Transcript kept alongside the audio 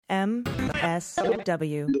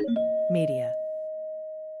MSW Media.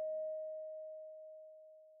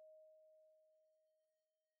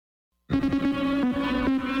 News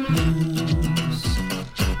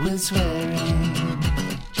with swearing.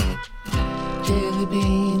 Daily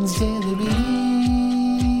beans, daily beans.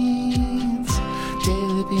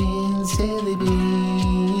 Daily beans, daily beans.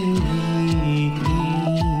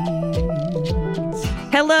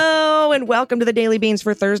 Hello and welcome to the Daily Beans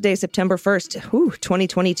for Thursday, September 1st,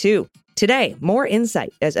 2022. Today, more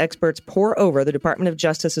insight as experts pore over the Department of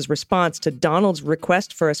Justice's response to Donald's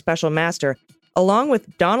request for a special master, along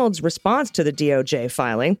with Donald's response to the DOJ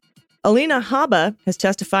filing. Alina Habba has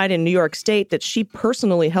testified in New York State that she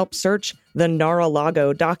personally helped search the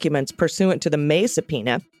Mar-a-Lago documents pursuant to the May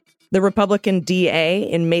subpoena. The Republican DA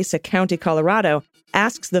in Mesa County, Colorado,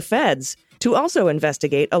 asks the feds to also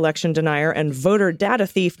investigate election denier and voter data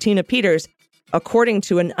thief Tina Peters. According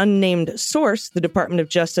to an unnamed source, the Department of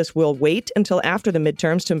Justice will wait until after the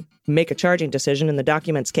midterms to make a charging decision in the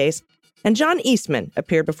documents case. And John Eastman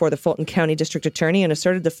appeared before the Fulton County District Attorney and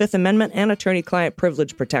asserted the Fifth Amendment and attorney-client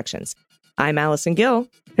privilege protections. I'm Allison Gill.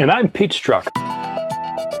 And I'm Pete Strzok.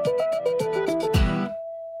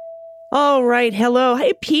 All right. Hello.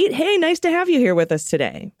 Hey, Pete. Hey, nice to have you here with us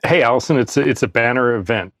today. Hey, Allison, it's a banner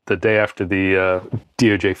event the day after the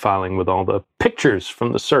DOJ filing with all the pictures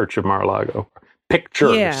from the search of Mar-a-Lago.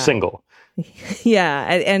 Single. Yeah.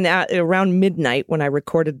 And around midnight, when I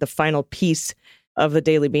recorded the final piece of the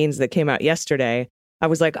Daily Beans that came out yesterday, I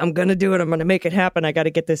was like, I'm going to do it. I'm going to make it happen. I got to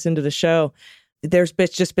get this into the show. There's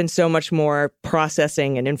just been so much more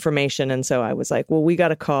processing and information. And so I was like, well, we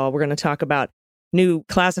got a call. We're going to talk about new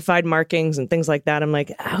classified markings and things like that. I'm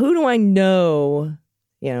like, who do I know?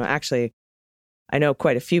 Actually, I know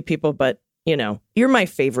quite a few people, but, you're my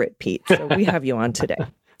favorite, Pete. So we have you on today,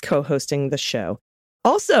 co-hosting the show.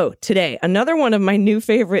 Also today, another one of my new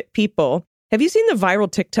favorite people. Have you seen the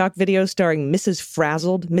viral TikTok video starring Mrs.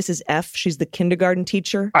 Frazzled, Mrs. F? She's the kindergarten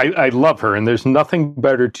teacher. I love her, and there's nothing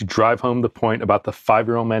better to drive home the point about the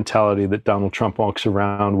 5-year-old mentality that Donald Trump walks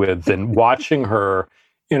around with than watching her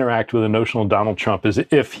interact with a notional Donald Trump as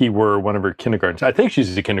if he were one of her kindergartens. I think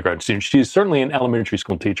she's a kindergarten student. She's certainly an elementary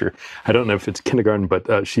school teacher. I don't know if it's kindergarten,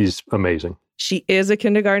 but she's amazing. She is a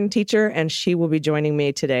kindergarten teacher, and she will be joining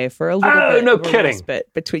me today for a little bit. No kidding.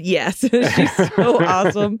 Yes, she's so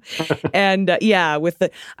awesome. And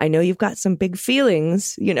I know you've got some big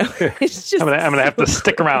feelings. It's just. I'm gonna have to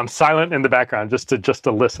stick around, silent in the background, just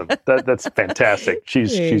to listen. That's fantastic.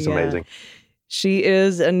 She's amazing. She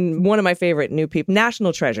is, and one of my favorite new people,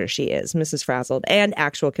 national treasure. She is Mrs. Frazzled, and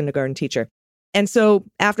actual kindergarten teacher. And so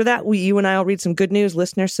after that, you and I will read some good news.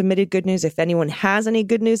 Listeners submitted good news. If anyone has any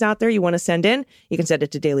good news out there you want to send in, you can send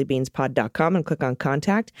it to dailybeanspod.com and click on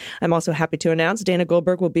contact. I'm also happy to announce Dana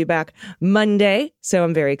Goldberg will be back Monday. So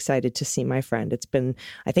I'm very excited to see my friend. It's been,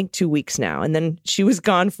 I think, 2 weeks now. And then she was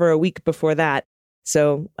gone for a week before that.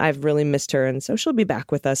 So I've really missed her. And so she'll be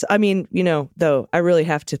back with us. I mean, though, I really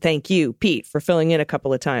have to thank you, Pete, for filling in a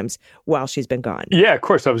couple of times while she's been gone. Yeah, of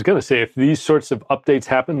course. I was going to say, if these sorts of updates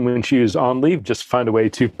happen when she is on leave, just find a way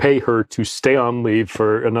to pay her to stay on leave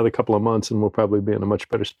for another couple of months. And we'll probably be in a much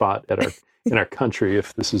better spot in our country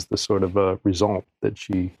if this is the sort of result that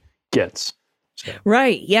she gets. So.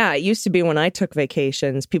 Right. Yeah. It used to be when I took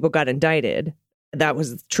vacations, people got indicted. That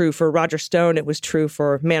was true for Roger Stone. It was true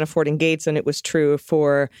for Manafort and Gates, and it was true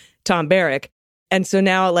for Tom Barrack. And so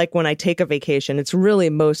now, like when I take a vacation, it's really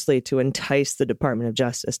mostly to entice the Department of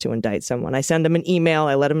Justice to indict someone. I send them an email.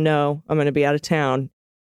 I let them know I'm going to be out of town,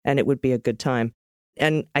 and it would be a good time.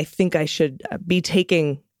 And I think I should be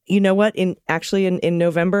taking, in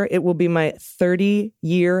November, it will be my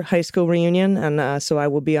 30-year high school reunion. And so I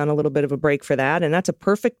will be on a little bit of a break for that. And that's a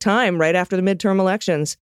perfect time right after the midterm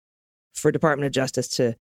elections for Department of Justice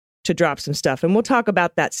to drop some stuff. And we'll talk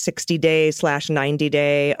about that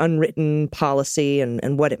 60-day/90-day unwritten policy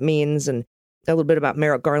and what it means, and a little bit about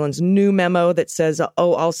Merrick Garland's new memo that says,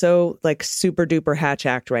 also like super duper Hatch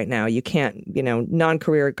Act right now. You can't,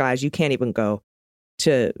 non-career guys, you can't even go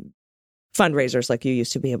to fundraisers like you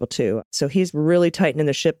used to be able to. So he's really tightening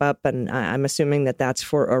the ship up. And I'm assuming that that's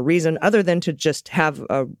for a reason other than to just have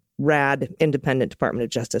a rad independent Department of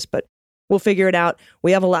Justice. But we'll figure it out.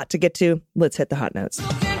 We have a lot to get to. Let's hit the hot notes.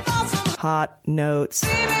 Hot notes.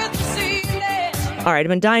 All right, I've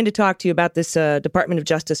been dying to talk to you about this Department of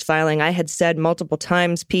Justice filing. I had said multiple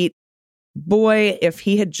times, Pete, boy, if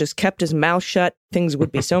he had just kept his mouth shut, things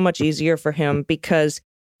would be so much easier for him, because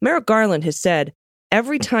Merrick Garland has said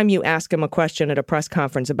every time you ask him a question at a press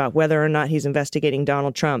conference about whether or not he's investigating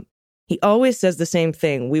Donald Trump, he always says the same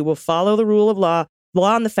thing. We will follow the rule of law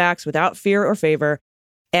and the facts without fear or favor.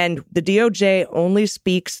 And the DOJ only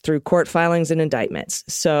speaks through court filings and indictments.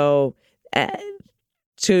 So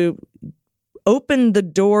to open the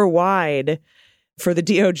door wide for the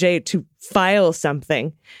DOJ to file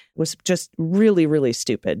something was just really, really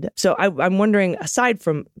stupid. So I'm wondering, aside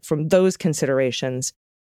from those considerations,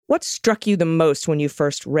 what struck you the most when you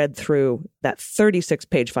first read through that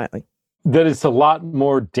 36-page filing? That it's a lot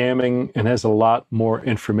more damning and has a lot more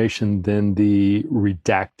information than the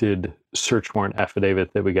redacted search warrant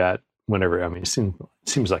affidavit that we got whenever. I mean, it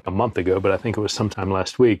seems like a month ago, but I think it was sometime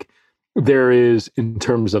last week. There is, in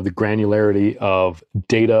terms of the granularity of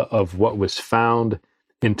data of what was found,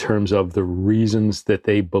 in terms of the reasons that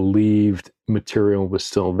they believed material was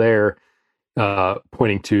still there,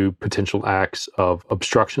 pointing to potential acts of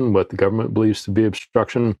obstruction, what the government believes to be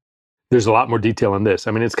obstruction. There's a lot more detail on this.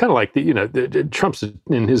 I mean, it's kind of like Trump's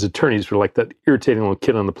and his attorneys were like that irritating little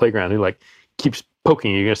kid on the playground who like keeps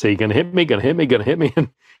poking you. You're going to say, you're going to hit me, going to hit me, going to hit me. And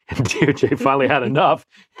DOJ finally had enough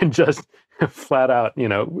and just flat out,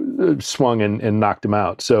 swung and knocked him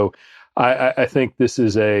out. So I think this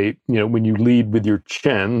is when you lead with your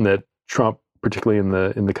chin, that Trump, particularly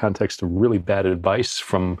in the context of really bad advice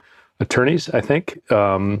from attorneys, I think,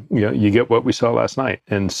 you get what we saw last night.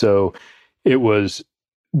 And so it was,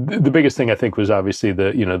 the biggest thing I think was obviously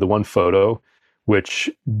the one photo, which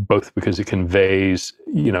both because it conveys,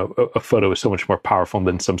 a photo is so much more powerful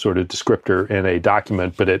than some sort of descriptor in a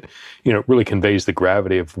document, but it, really conveys the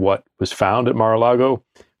gravity of what was found at Mar-a-Lago,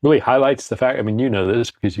 really highlights the fact, I mean,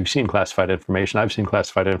 this because you've seen classified information, I've seen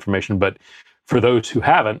classified information, but for those who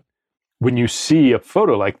haven't, when you see a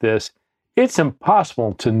photo like this, it's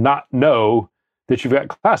impossible to not know that you've got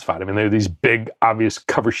classified. I mean, there are these big, obvious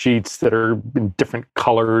cover sheets that are in different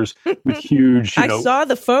colors with huge, I saw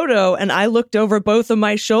the photo and I looked over both of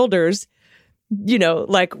my shoulders,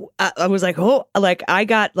 like I was like, oh, like I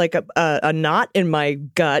got like a knot in my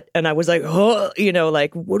gut. And I was like, oh,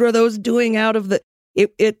 like, what are those doing out of the,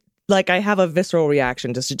 it like I have a visceral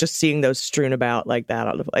reaction just seeing those strewn about like that.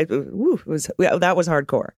 That was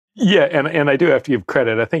hardcore. Yeah. And I do have to give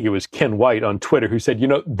credit. I think it was Ken White on Twitter who said,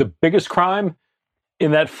 the biggest crime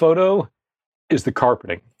in that photo is the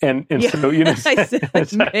carpeting. And yeah. So,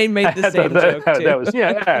 I made the same joke too.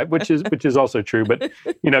 That was, which is also true. But,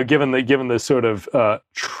 given the sort of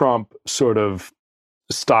Trump sort of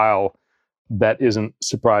style, that isn't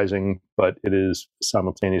surprising, but it is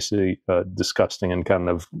simultaneously disgusting and kind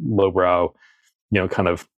of lowbrow,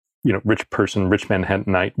 rich person, rich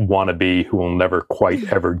Manhattanite wannabe who will never quite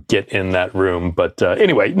ever get in that room. But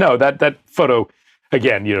anyway, no, that photo,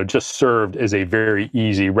 again, just served as a very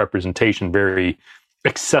easy representation, very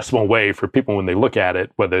accessible way for people when they look at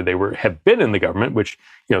it, whether they have been in the government, which,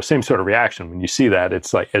 same sort of reaction. When you see that,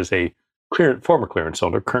 it's like as a former clearance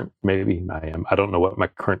holder, current, maybe I am, I don't know what my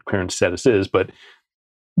current clearance status is, but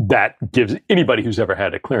that gives anybody who's ever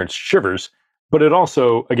had a clearance shivers. But it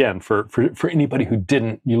also, again, for anybody who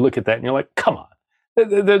didn't, you look at that and you're like, come on,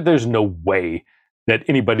 there's no way that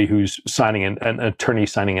anybody who's signing an attorney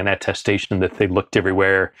signing an attestation that they looked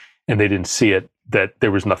everywhere and they didn't see it, that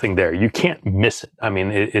there was nothing there. You can't miss it. I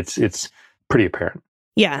mean, it's pretty apparent.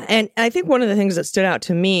 Yeah. And I think one of the things that stood out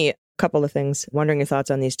to me, a couple of things, wondering your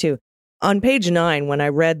thoughts on these too. On page 9, when I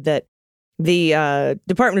read that the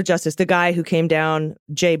Department of Justice, the guy who came down,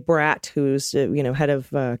 Jay Bratt, who's, head of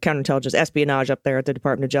counterintelligence espionage up there at the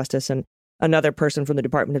Department of Justice, and another person from the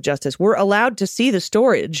Department of Justice were allowed to see the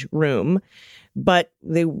storage room, but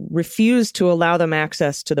they refused to allow them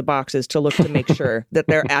access to the boxes to look to make sure that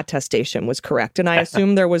their attestation was correct. And I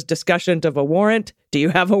assume there was discussion of a warrant. Do you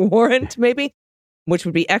have a warrant, maybe? Which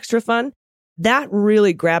would be extra fun. That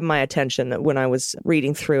really grabbed my attention when I was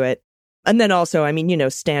reading through it. And then also, I mean,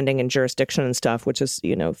 standing in jurisdiction and stuff, which is,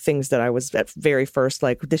 things that I was at very first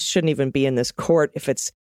like, this shouldn't even be in this court. If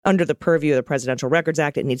it's under the purview of the Presidential Records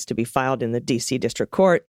Act, it needs to be filed in the D.C. District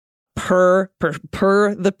Court per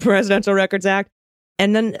the Presidential Records Act.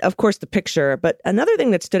 And then, of course, the picture. But another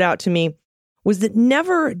thing that stood out to me was that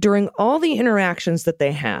never during all the interactions that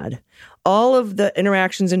they had, all of the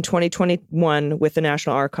interactions in 2021 with the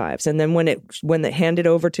National Archives, and then when they handed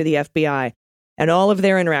over to the FBI, and all of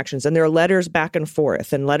their interactions and their letters back and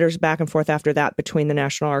forth after that between the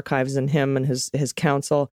National Archives and him and his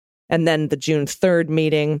counsel. And then the June 3rd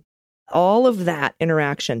meeting, all of that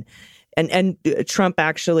interaction. And Trump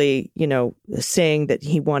actually, saying that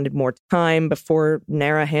he wanted more time before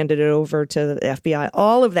NARA handed it over to the FBI.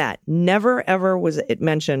 All of that. Never, ever was it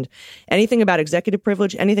mentioned anything about executive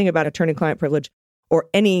privilege, anything about attorney-client privilege, or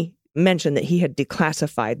any mention that he had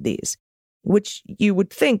declassified these, which you would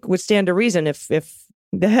think would stand to reason if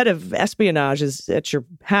the head of espionage is at your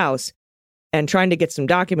house and trying to get some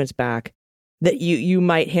documents back. that you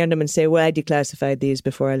might hand him and say, well, I declassified these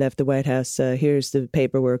before I left the White House. Here's the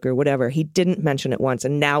paperwork or whatever. He didn't mention it once,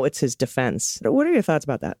 and now it's his defense. What are your thoughts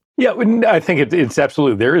about that? Yeah, I think it's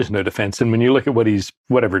absolutely, there is no defense. And when you look at what he's,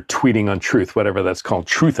 tweeting on Truth, whatever that's called,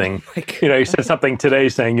 truthing, he said something today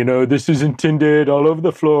saying, this is intended all over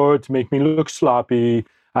the floor to make me look sloppy.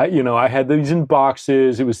 I had these in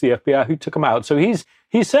boxes. It was the FBI who took them out. So he's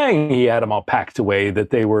saying he had them all packed away,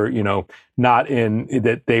 that they were,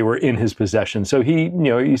 that they were in his possession. So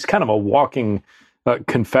he's kind of a walking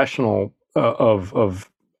confessional of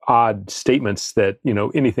odd statements that,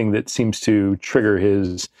 anything that seems to trigger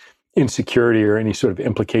his insecurity or any sort of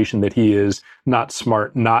implication that he is not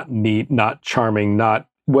smart, not neat, not charming, not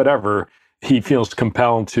whatever, he feels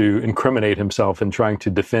compelled to incriminate himself in trying to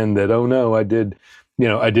defend that, oh no, I did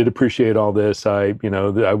appreciate all this. I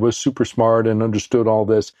was super smart and understood all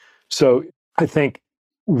this. So I think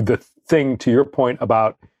the thing, to your point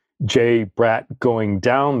about Jay Bratt going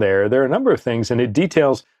down there are a number of things, and it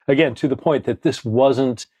details, again, to the point that this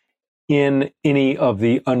wasn't in any of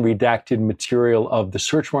the unredacted material of the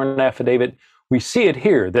search warrant affidavit. We see it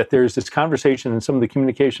here, that there's this conversation and some of the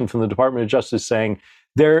communication from the Department of Justice saying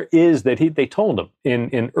they told him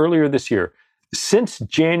in earlier this year, since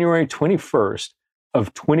January 21st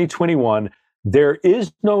of 2021, there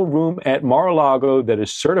is no room at Mar-a-Lago that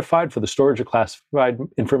is certified for the storage of classified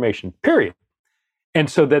information, period. And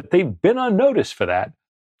so that they've been on notice for that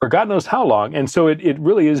for God knows how long. And so it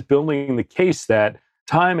really is building the case that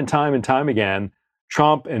time and time and time again,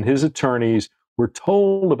 Trump and his attorneys were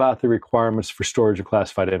told about the requirements for storage of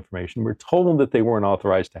classified information. We're told that they weren't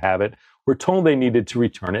authorized to have it. We're told they needed to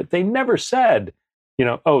return it. They never said,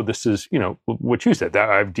 oh, this is, what you said, that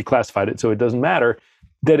I've declassified it, so it doesn't matter.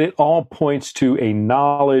 That it all points to a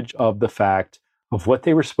knowledge of the fact of what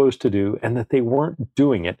they were supposed to do and that they weren't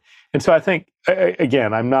doing it. And so I think,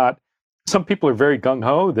 again, some people are very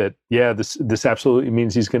gung-ho that, yeah, this absolutely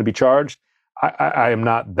means he's going to be charged. I am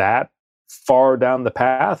not that far down the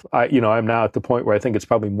path. I'm now at the point where I think it's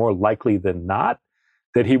probably more likely than not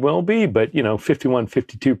that he will be, but 51,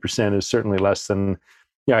 52% is certainly less than,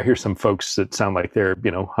 I hear some folks that sound like they're,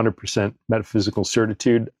 100% metaphysical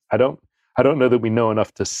certitude. I don't know that we know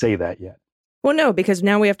enough to say that yet. Well, no, because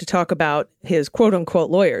now we have to talk about his quote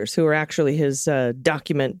unquote lawyers who are actually his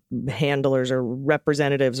document handlers or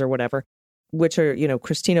representatives or whatever, which are,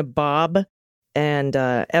 Christina Bobb and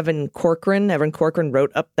Evan Corcoran. Evan Corcoran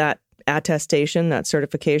wrote up that attestation, that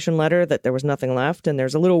certification letter, that there was nothing left. And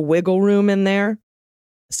there's a little wiggle room in there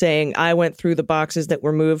saying, I went through the boxes that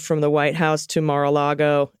were moved from the White House to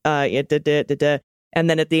Mar-a-Lago. And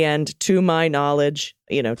then at the end, to my knowledge,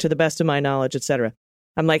 to the best of my knowledge, et cetera.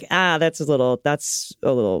 I'm like, that's a little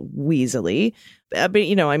weaselly. But,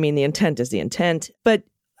 the intent is the intent. But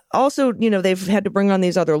also, they've had to bring on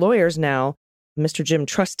these other lawyers now, Mr. Jim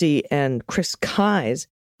Trusty and Chris Kise.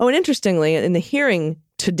 Oh, and interestingly, in the hearing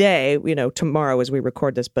today, tomorrow as we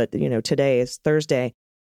record this, but, today is Thursday,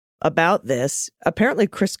 about this, apparently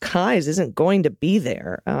Chris Kise isn't going to be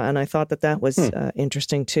there. And I thought that was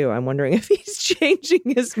interesting, too. I'm wondering if he's changing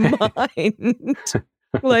his mind.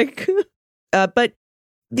 But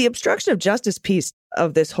the obstruction of justice piece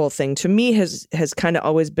of this whole thing, to me, has kind of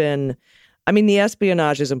always been, the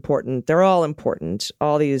espionage is important. They're all important.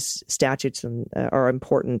 All these statutes are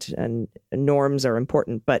important and norms are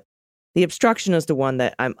important. But the obstruction is the one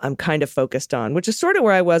that I'm kind of focused on, which is sort of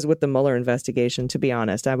where I was with the Mueller investigation, to be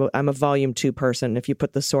honest. I'm a volume 2 person. If you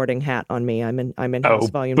put the sorting hat on me, I'm in house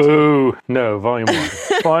volume 2. Boo! No, volume 1.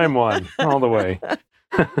 Volume 1, all the way.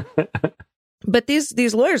 But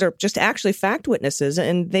these lawyers are just actually fact witnesses,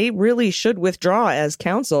 and they really should withdraw as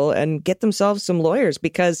counsel and get themselves some lawyers,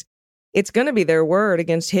 because it's going to be their word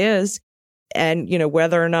against his. And,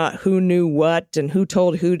 whether or not who knew what and who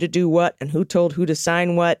told who to do what and who told who to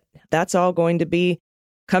sign what, that's all going to be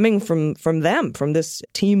coming from them, from this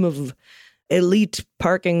team of elite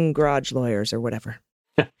parking garage lawyers or whatever.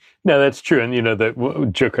 No, that's true. And, the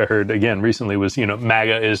joke I heard again recently was,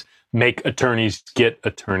 MAGA is make attorneys get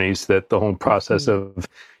attorneys, that the whole process of,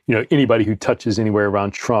 anybody who touches anywhere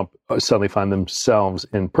around Trump suddenly find themselves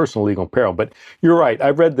in personal legal peril. But you're right.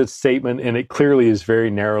 I've read this statement, and it clearly is very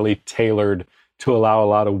narrowly tailored to allow a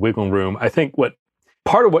lot of wiggle room. I think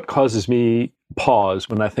part of what causes me pause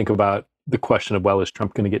when I think about the question of, well, is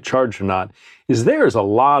Trump going to get charged or not, is there's a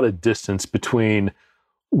lot of distance between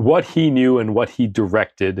what he knew and what he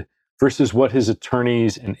directed versus what his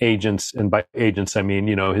attorneys and agents, and by agents, I mean,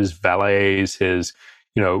 his valets, his,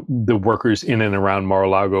 the workers in and around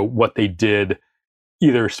Mar-a-Lago, what they did,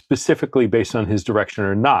 either specifically based on his direction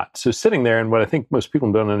or not. So sitting there, and what I think most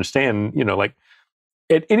people don't understand,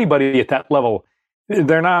 anybody at that level,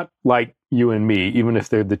 they're not like you and me, even if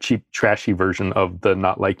they're the cheap, trashy version of the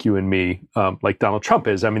not like you and me, like Donald Trump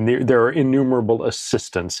is. I mean, there are innumerable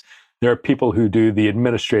assistants. There are people who do the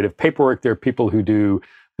administrative paperwork. There are people who do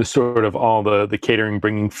the sort of all the catering,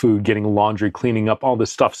 bringing food, getting laundry, cleaning up, all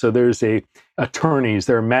this stuff. So there's attorneys.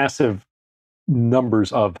 There are massive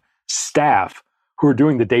numbers of staff who are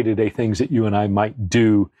doing the day-to-day things that you and I might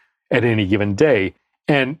do at any given day.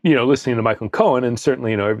 And, listening to Michael Cohen, and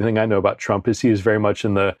certainly, everything I know about Trump is he is very much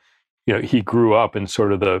in the, he grew up in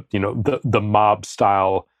sort of the mob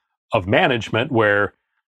style of management where,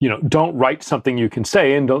 don't write something you can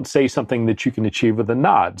say and don't say something that you can achieve with a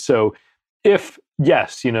nod. So if,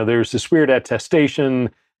 yes, there's this weird attestation,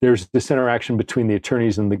 there's this interaction between the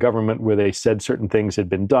attorneys and the government where they said certain things had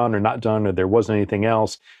been done or not done, or there wasn't anything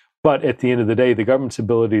else. But at the end of the day, the government's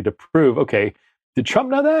ability to prove, okay, did Trump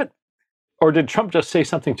know that? Or did Trump just say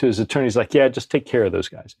something to his attorneys like, yeah, just take care of those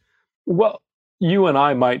guys? Well, you and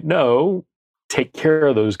I might know, take care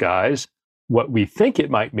of those guys, what we think it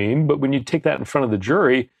might mean. But when you take that in front of the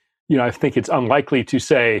jury, I think it's unlikely to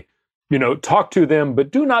say, talk to them,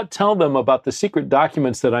 but do not tell them about the secret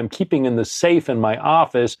documents that I'm keeping in the safe in my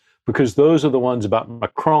office, because those are the ones about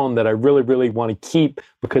Macron that I really, really want to keep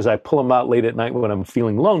because I pull them out late at night when I'm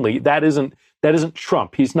feeling lonely. That isn't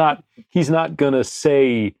Trump. He's not going to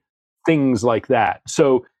say things like that.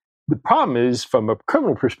 So the problem is, from a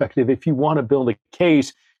criminal perspective, if you want to build a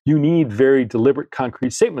case, you need very deliberate,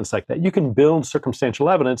 concrete statements like that. You can build circumstantial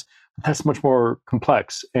evidence, but that's much more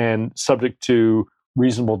complex and subject to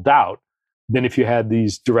reasonable doubt than if you had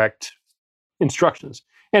these direct instructions.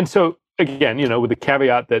 And so, again, with the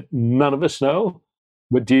caveat that none of us know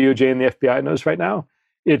what DOJ and the FBI knows right now,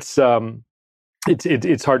 it's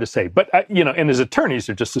hard to say. But, and his attorneys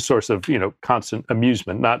are just a source of, constant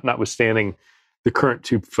amusement, notwithstanding the current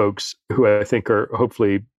two folks who I think are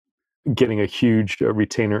hopefully getting a huge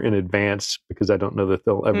retainer in advance, because I don't know that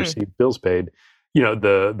they'll ever see bills paid.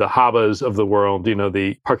 The Habas of the world,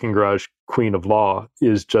 the parking garage queen of law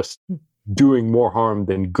is just doing more harm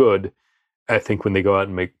than good, I think, when they go out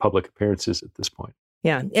and make public appearances at this point.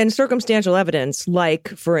 Yeah. And circumstantial evidence, like,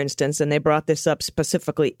 for instance, and they brought this up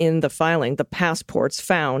specifically in the filing, the passports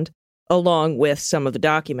found along with some of the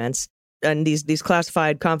documents and these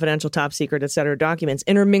classified, confidential, top secret, et cetera, documents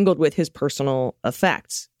intermingled with his personal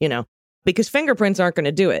effects, because fingerprints aren't going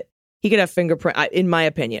to do it. He could have fingerprint, in my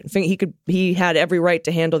opinion. He had every right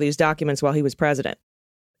to handle these documents while he was president.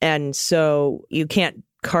 And so you can't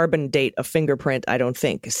carbon date a fingerprint, I don't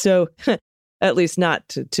think. So at least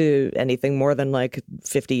not to anything more than like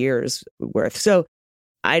 50 years worth. So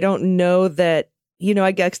I don't know that,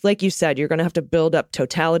 I guess, like you said, you're going to have to build up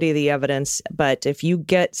totality of the evidence. But if you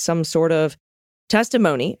get some sort of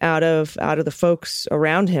testimony out of the folks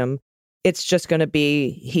around him, it's just going to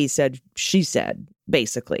be he said, she said,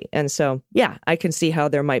 basically. And so, yeah, I can see how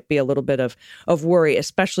there might be a little bit of worry,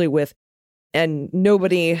 especially with, and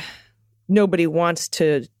nobody wants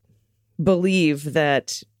to believe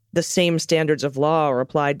that the same standards of law are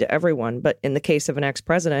applied to everyone. But in the case of an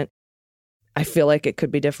ex-president, I feel like it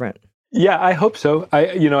could be different. Yeah, I hope so.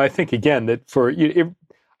 I think, again, that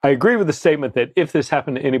I agree with the statement that if this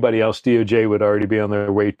happened to anybody else, DOJ would already be on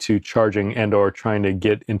their way to charging and or trying to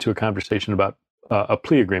get into a conversation about a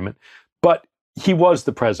plea agreement. But he was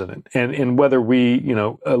the president. And whether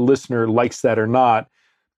a listener likes that or not,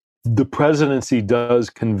 the presidency does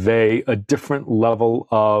convey a different level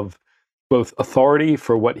of both authority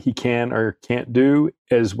for what he can or can't do,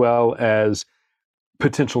 as well as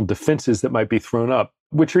potential defenses that might be thrown up,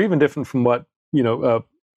 which are even different from what,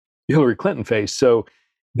 Hillary Clinton faced. So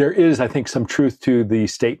there is, I think, some truth to the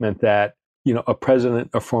statement that,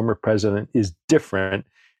 a former president is different.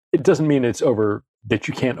 It doesn't mean that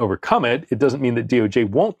you can't overcome it. It doesn't mean that DOJ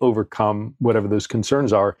won't overcome whatever those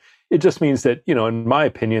concerns are. It just means that, in my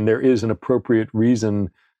opinion, there is an appropriate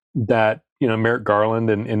reason that, Merrick Garland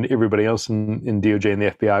and everybody else in DOJ and the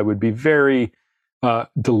FBI would be very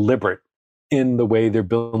deliberate in the way they're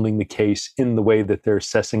building the case, in the way that they're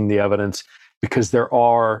assessing the evidence, because there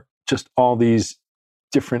are just all these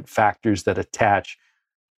different factors that attach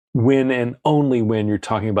when and only when you're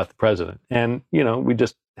talking about the president. And, we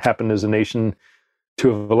just happen as a nation to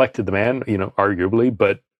have elected the man, arguably,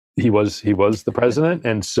 but he was the president.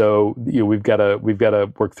 And so, we've got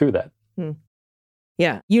to work through that.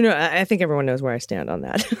 Yeah. I think everyone knows where I stand on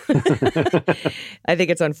that. I think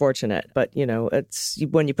it's unfortunate, but, it's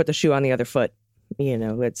when you put the shoe on the other foot,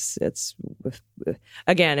 it's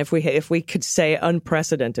again, if we could say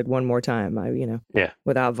unprecedented one more time,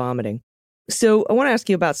 without vomiting. So I want to ask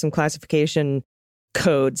you about some classification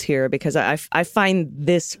codes here because I find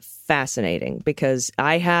this fascinating because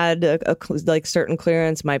I had a like certain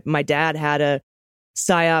clearance. My dad had a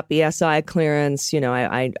PSYOP ESI clearance. You know,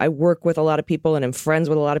 I work with a lot of people and am friends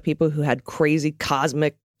with a lot of people who had crazy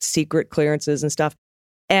cosmic secret clearances and stuff.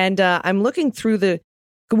 And I'm looking through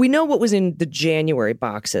we know what was in the January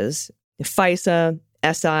boxes: FISA,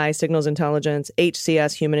 SI, Signals Intelligence,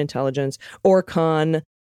 HCS, Human Intelligence, ORCON,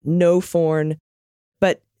 NOFORN.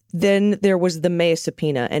 But then there was the May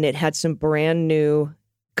subpoena, and it had some brand new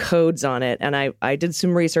codes on it. And I did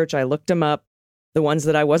some research. I looked them up, the ones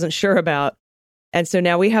that I wasn't sure about. And so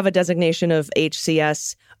now we have a designation of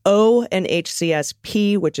HCS-O and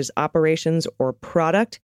HCS-P, which is operations or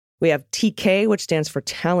product. We have TK, which stands for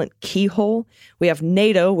talent keyhole. We have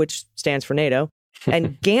NATO, which stands for NATO.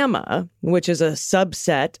 And Gamma, which is a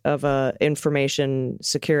subset of a information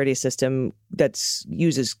security system that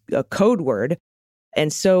uses a code word.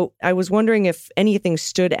 And so I was wondering if anything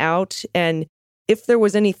stood out and if there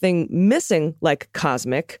was anything missing, like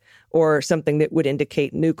cosmic or something that would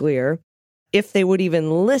indicate nuclear, if they would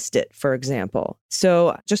even list it, for example.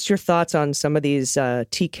 So just your thoughts on some of these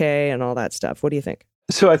TK and all that stuff. What do you think?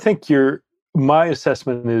 So I think my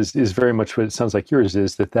assessment is very much what it sounds like yours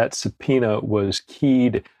is, that subpoena was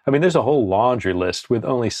keyed. I mean, there's a whole laundry list with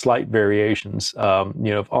only slight variations,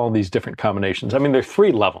 of all these different combinations. I mean, there are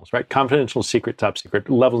 3 levels, right? Confidential, secret, top secret,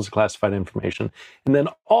 levels of classified information. And then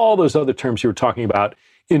all those other terms you were talking about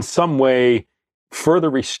in some way further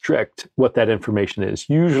restrict what that information is.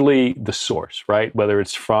 Usually the source, right? Whether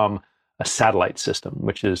it's from a satellite system,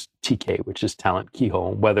 which is TK, which is talent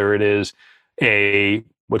keyhole, whether it is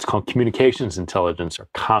what's called communications intelligence, or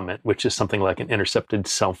COMET, which is something like an intercepted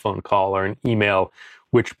cell phone call or an email,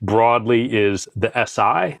 which broadly is the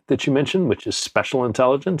SI that you mentioned, which is special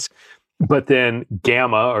intelligence. But then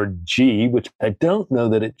Gamma, or G, which I don't know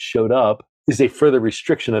that it showed up, is a further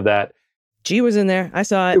restriction of that. G was in there. I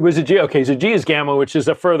saw it. It was a G. Okay, so G is Gamma, which is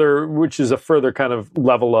a further kind of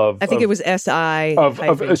level of. I think it was SI of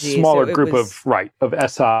a G, smaller so group of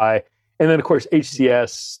SI, and then of course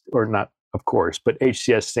HCS, or not. Of course, but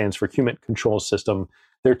HCS stands for Human Control System.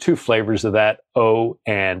 There are 2 flavors of that, O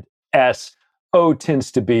and S. O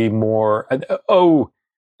tends to be more, O,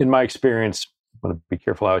 in my experience, I want to be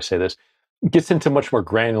careful how I say this, gets into much more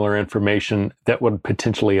granular information that would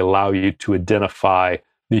potentially allow you to identify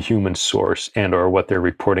the human source and or what they're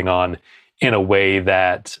reporting on in a way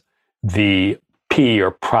that the P,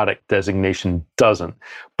 or product designation, doesn't.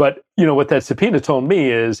 But, what that subpoena told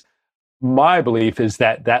me is, my belief is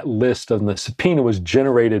that that list on the subpoena was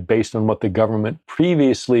generated based on what the government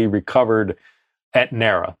previously recovered at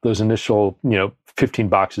NARA, those initial, 15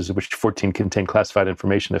 boxes, of which 14 contain classified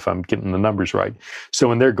information, if I'm getting the numbers right. So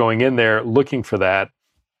when they're going in there looking for that,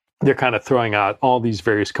 they're kind of throwing out all these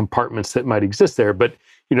various compartments that might exist there. But,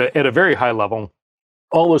 at a very high level,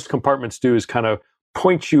 all those compartments do is kind of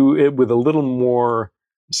point you with a little more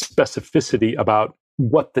specificity about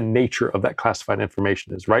what the nature of that classified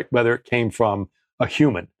information is, right? Whether it came from a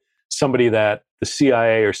human, somebody that the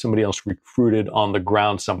CIA or somebody else recruited on the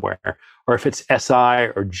ground somewhere, or if it's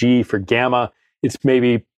SI or G for Gamma, it's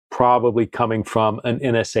probably coming from an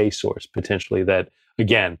NSA source, potentially, that,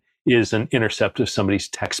 again, is an intercept of somebody's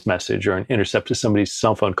text message or an intercept of somebody's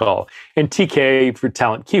cell phone call. And TK for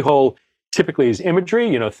talent keyhole typically is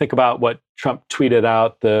imagery. Think about what Trump tweeted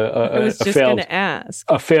out, I was just going to ask.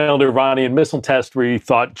 A failed Iranian missile test where he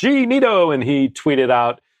thought, gee, NATO, and he tweeted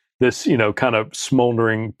out this, kind of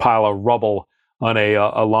smoldering pile of rubble on a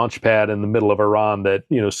launch pad in the middle of Iran that,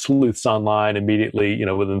 sleuths online immediately,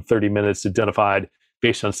 within 30 minutes identified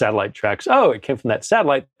based on satellite tracks. Oh, it came from that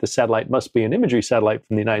satellite. The satellite must be an imagery satellite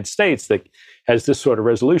from the United States that has this sort of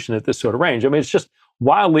resolution at this sort of range. I mean, it's just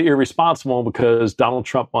wildly irresponsible because Donald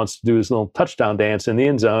Trump wants to do his little touchdown dance in the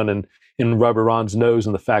end zone and rub Iran's nose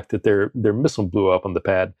in the fact that their missile blew up on the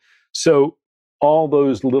pad. So all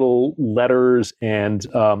those little letters and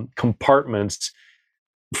compartments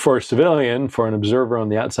for a civilian, for an observer on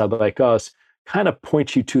the outside like us, kind of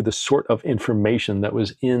point you to the sort of information that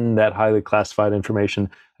was in that highly classified information.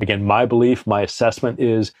 Again, my belief, my assessment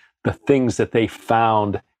is the things that they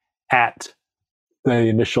found at the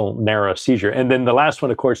initial NARA seizure. And then the last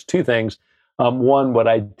one, of course, 2 things. One, what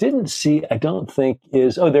I didn't see, I don't think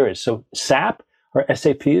is, there is. So SAP, or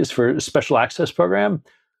SAP, is for Special Access Program.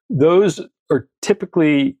 Those are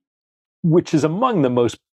typically, which is among the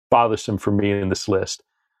most bothersome for me in this list,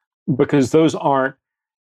 because those aren't,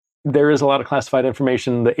 there is a lot of classified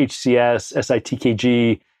information, the HCS,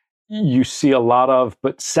 SITKG, you see a lot of,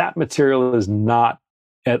 but SAP material is not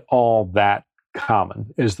at all that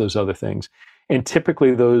common as those other things. And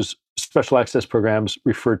typically those special access programs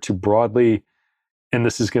refer to broadly and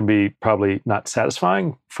this is going to be probably not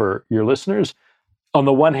satisfying for your listeners. On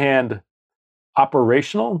the one hand,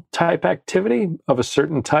 operational type activity of a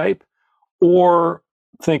certain type, or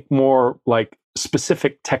think more like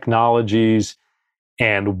specific technologies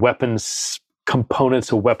and weapons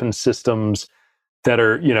components of weapon systems that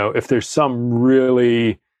are, if there's some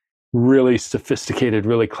really, really sophisticated,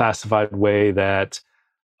 really classified way that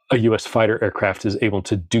a U.S. fighter aircraft is able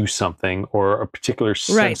to do something, or a particular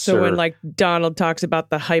sensor. Right. So when like Donald talks about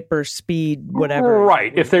the hyperspeed, whatever.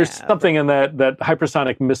 Right. If there's something in that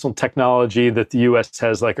hypersonic missile technology that the U.S.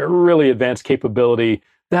 has like a really advanced capability,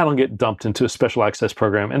 that'll get dumped into a special access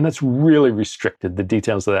program. And that's really restricted, the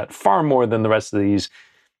details of that, far more than the rest of these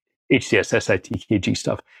HCS, SITKG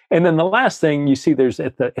stuff. And then the last thing you see, there's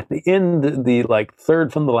at the end, the like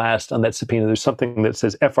third from the last on that subpoena, there's something that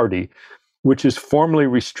says FRD, which is formally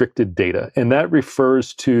restricted data. And that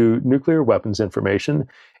refers to nuclear weapons information.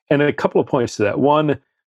 And a couple of points to that. One,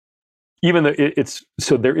 even though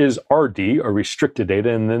so there is RD, or restricted data,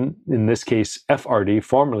 and then in this case, FRD,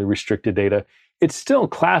 formally restricted data, it's still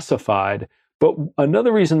classified. But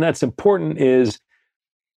another reason that's important is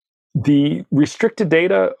the restricted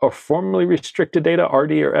data, or formally restricted data,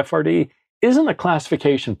 RD or FRD, isn't a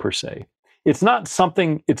classification per se. It's not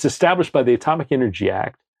something, it's established by the Atomic Energy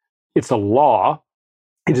Act. It's a law.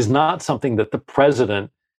 It is not something that the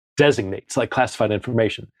president designates like classified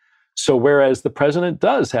information. So whereas the president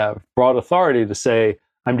does have broad authority to say,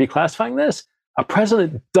 I'm declassifying this, a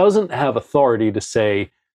president doesn't have authority to say,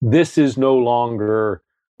 this is no longer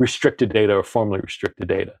restricted data or formally restricted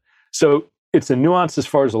data. So it's a nuance as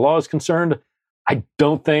far as the law is concerned. I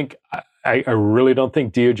really don't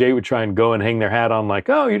think DOJ would try and go and hang their hat on like,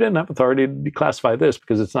 oh, you didn't have authority to declassify this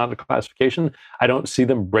because it's not a classification. I don't see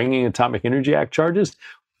them bringing Atomic Energy Act charges.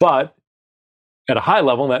 But at a high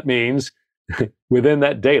level, that means within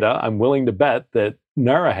that data, I'm willing to bet that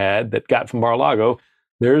NARA had, that got from Mar-a-Lago,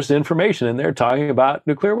 there's information in there talking about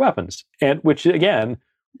nuclear weapons. And which, again,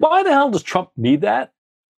 why the hell does Trump need that?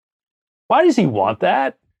 Why does he want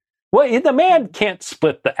that? Well, the man can't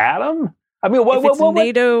split the atom. I mean,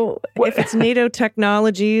 if it's NATO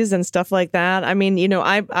technologies and stuff like that, I mean,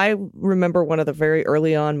 I remember one of the very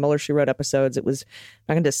early on Mueller, She Wrote episodes. It was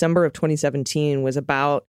back in December of 2017, was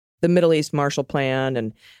about the Middle East Marshall Plan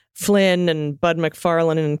and Flynn and Bud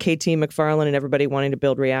McFarlane and KT McFarlane and everybody wanting to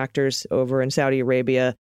build reactors over in Saudi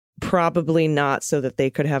Arabia. Probably not so that they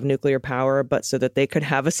could have nuclear power, but so that they could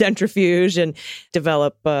have a centrifuge and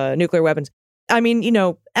develop nuclear weapons. I mean,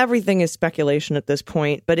 everything is speculation at this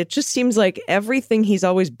point, but it just seems like everything he's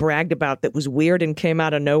always bragged about that was weird and came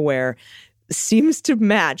out of nowhere seems to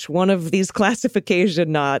match one of these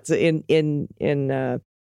classification knots in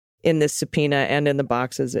this subpoena and in the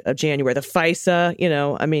boxes of January. The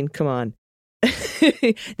FISA, I mean, come on.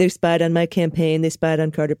 They spied on my campaign. They spied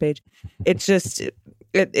on Carter Page. It's just...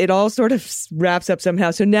 It all sort of wraps up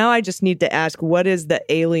somehow. So now I just need to ask, what is the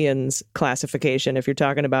aliens classification if you're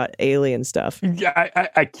talking about alien stuff? Yeah,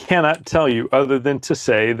 I cannot tell you other than to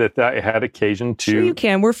say that I had occasion to... Sure you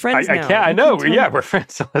can. We're friends now. I know. Yeah, we're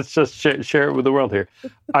friends. So let's just share it with the world here.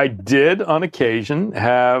 I did, on occasion,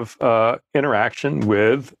 have interaction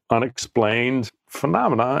with unexplained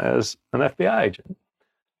phenomena as an FBI agent.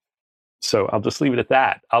 So I'll just leave it at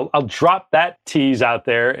that. I'll drop that tease out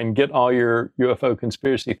there and get all your UFO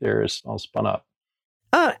conspiracy theorists all spun up.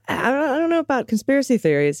 I don't know about conspiracy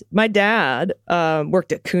theories. My dad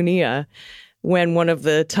worked at CUNIA when one of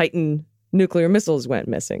the Titan nuclear missiles went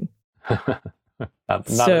missing.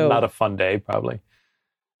 Not a fun day, probably.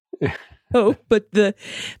 Oh, but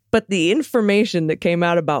the information that came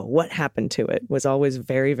out about what happened to it was always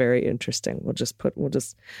very, very interesting. We'll just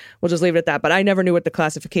leave it at that. But I never knew what the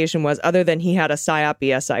classification was, other than he had a PSYOP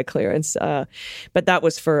BSI clearance. But that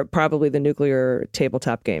was for probably the nuclear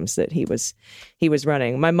tabletop games that he was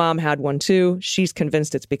running. My mom had one too. She's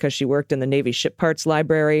convinced it's because she worked in the Navy ship parts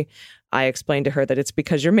library. I explained to her that it's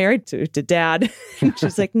because you're married to Dad.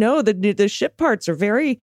 She's like, no, the ship parts are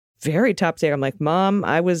very, very top tier. I'm like, Mom,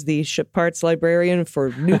 I was the ship parts librarian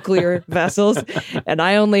for nuclear vessels, and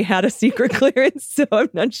I only had a secret clearance, so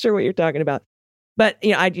I'm not sure what you're talking about. But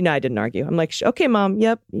I didn't argue. I'm like, okay, Mom,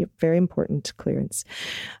 yep, very important clearance.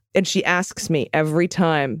 And she asks me every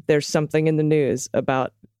time there's something in the news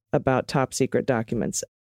about top secret documents.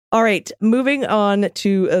 All right, moving on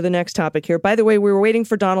to the next topic here. By the way, we were waiting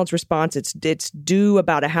for Donald's response. It's due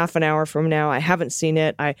about a half an hour from now. I haven't seen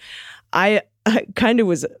it. I kind of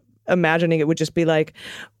was imagining it would just be like,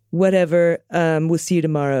 whatever, we'll see you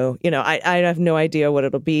tomorrow. I have no idea what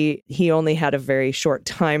it'll be. He only had a very short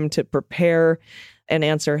time to prepare an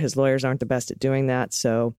answer. His lawyers aren't the best at doing that.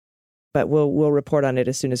 So but we'll report on it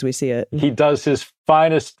as soon as we see it. He does his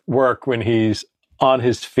finest work when he's on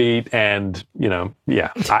his feet, and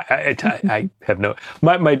I have no.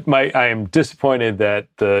 I am disappointed that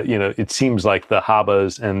it seems like the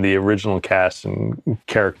Habas and the original cast and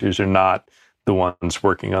characters are not the ones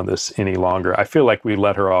working on this any longer. I feel like we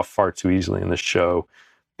let her off far too easily in this show.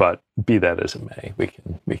 But be that as it may, we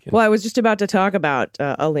can. Well, I was just about to talk about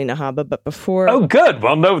Alina Habba, but before... Oh, good.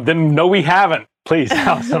 Well, no, we haven't. Please,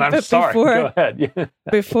 Allison, I'm sorry. Go ahead.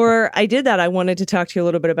 Before I did that, I wanted to talk to you a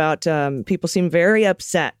little bit about people seem very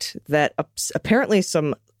upset that apparently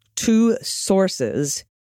two sources,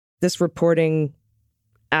 this reporting,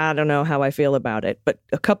 I don't know how I feel about it, but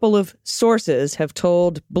a couple of sources have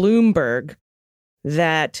told Bloomberg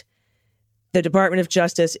that the Department of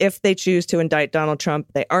Justice, if they choose to indict Donald Trump,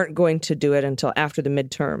 they aren't going to do it until after the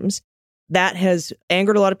midterms. That has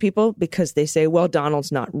angered a lot of people because they say, well,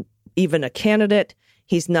 Donald's not even a candidate.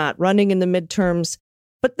 He's not running in the midterms.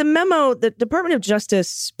 But the memo, the Department of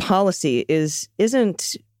Justice policy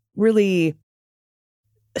isn't really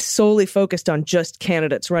solely focused on just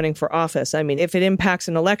candidates running for office. I mean, if it impacts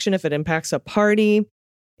an election, if it impacts a party,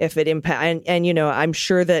 if it I'm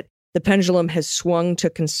sure that the pendulum has swung to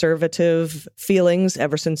conservative feelings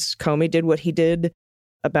ever since Comey did what he did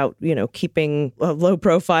about, keeping a low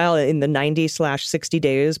profile in the 90/60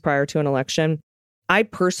 days prior to an election. I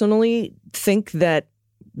personally think that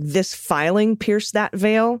this filing pierced that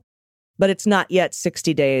veil, but it's not yet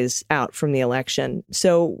 60 days out from the election.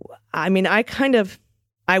 So, I mean, I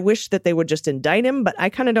wish that they would just indict him, but I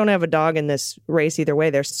kind of don't have a dog in this race either way.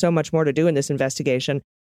 There's so much more to do in this investigation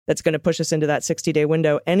that's going to push us into that 60-day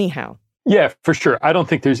window anyhow. Yeah, for sure. I don't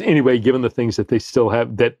think there's any way, given the things that they still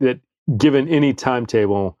have, that given any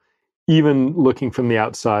timetable, even looking from the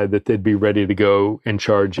outside, that they'd be ready to go and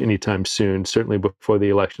charge anytime soon, certainly before the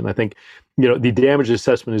election. I think, the damage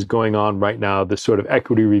assessment is going on right now, this sort of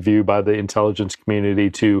equity review by the intelligence community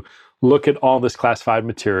to look at all this classified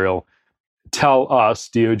material, tell us,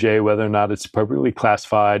 DOJ, whether or not it's appropriately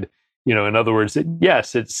classified. In other words,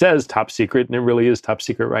 yes, it says top secret, and it really is top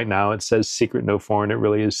secret right now. It says secret, no foreign. It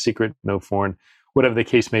really is secret, no foreign. Whatever the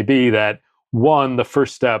case may be, that the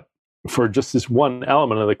first step for just this one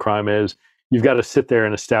element of the crime is you've got to sit there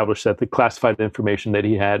and establish that the classified information that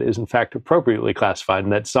he had is in fact appropriately classified,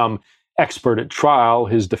 and that some expert at trial,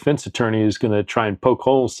 his defense attorney, is going to try and poke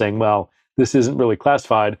holes saying, well, this isn't really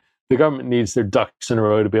classified. The government needs their ducks in a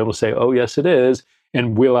row to be able to say, oh, yes, it is,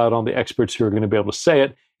 and wheel out all the experts who are going to be able to say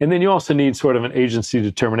it. And then you also need sort of an agency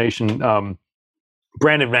determination.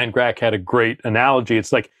 Brandon Van Grack had a great analogy.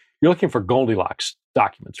 It's like you're looking for Goldilocks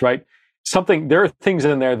documents, right? There are things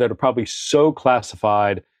in there that are probably so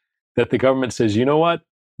classified that the government says, you know what?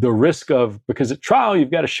 The risk because at trial, you've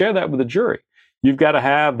got to share that with the jury. You've got to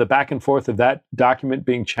have the back and forth of that document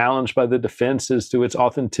being challenged by the defense as to its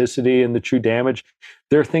authenticity and the true damage.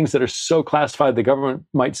 There are things that are so classified, the government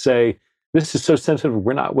might say, this is so sensitive,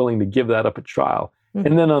 we're not willing to give that up at trial. Mm-hmm.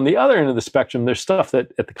 And then on the other end of the spectrum, there's stuff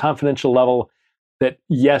that at the confidential level that,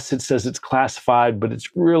 yes, it says it's classified, but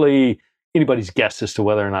it's really anybody's guess as to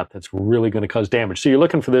whether or not that's really going to cause damage. So you're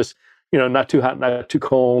looking for this, not too hot, not too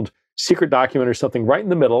cold, secret document or something right in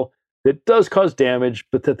the middle that does cause damage,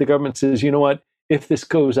 but that the government says, you know what, if this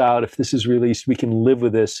goes out, if this is released, we can live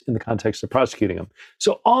with this in the context of prosecuting them.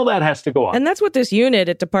 So all that has to go on. And that's what this unit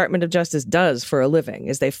at Department of Justice does for a living,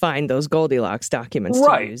 is they find those Goldilocks documents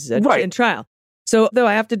to use in trial. So, though,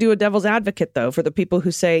 I have to do a devil's advocate, though, for the people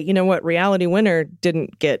who say, you know what, Reality Winner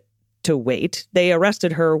didn't get to wait. They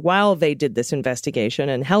arrested her while they did this investigation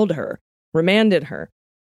and held her, remanded her.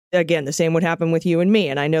 Again, the same would happen with you and me.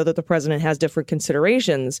 And I know that the president has different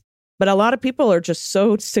considerations, but a lot of people are just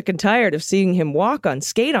so sick and tired of seeing him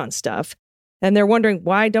skate on stuff. And they're wondering,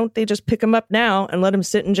 why don't they just pick him up now and let him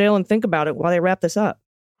sit in jail and think about it while they wrap this up?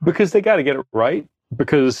 Because they got to get it right.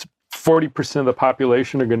 Because 40% of the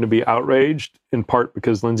population are going to be outraged, in part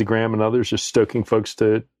because Lindsey Graham and others are stoking folks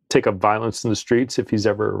to take up violence in the streets if he's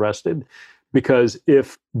ever arrested. Because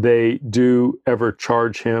if they do ever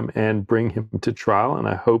charge him and bring him to trial, and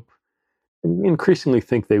I increasingly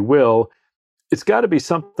think they will, it's got to be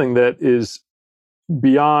something that is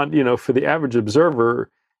beyond, for the average observer,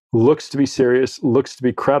 looks to be serious, looks to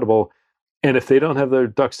be credible. And if they don't have their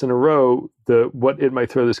ducks in a row, what it might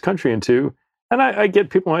throw this country into. And I get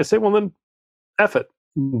people when I say, well, then F it,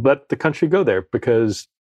 let the country go there, because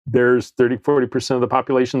there's 30-40% of the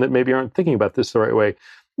population that maybe aren't thinking about this the right way.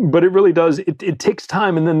 But it really does. It takes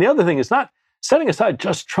time. And then the other thing is, not setting aside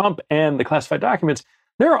just Trump and the classified documents.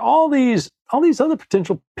 There are all these other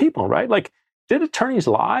potential people, right? Like, did attorneys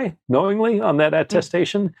lie knowingly on that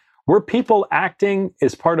attestation? Were people acting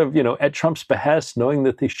as part of, at Trump's behest, knowing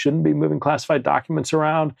that they shouldn't be moving classified documents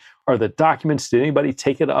around? Are the documents, did anybody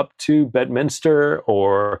take it up to Bedminster,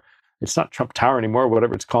 or it's not Trump Tower anymore,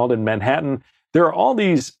 whatever it's called in Manhattan? There are all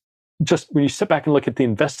these, just when you sit back and look at the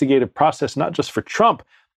investigative process, not just for Trump,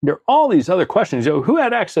 there are all these other questions. Who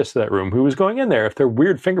had access to that room? Who was going in there? If there are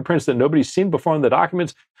weird fingerprints that nobody's seen before in the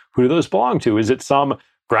documents, who do those belong to? Is it some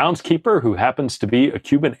groundskeeper who happens to be a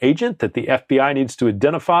Cuban agent that the FBI needs to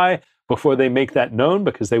identify before they make that known,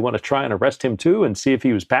 because they want to try and arrest him too and see if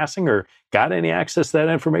he was passing or got any access to that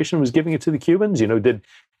information and was giving it to the Cubans? Did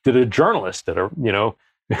a journalist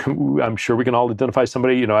I'm sure we can all identify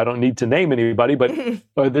somebody, I don't need to name anybody, but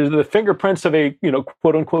there's the fingerprints of a,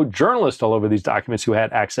 quote unquote journalist all over these documents who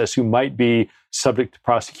had access, who might be subject to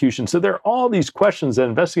prosecution. So there are all these questions that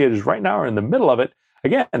investigators right now are in the middle of it.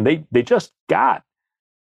 Again, they just got,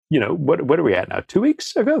 what are we at now? 2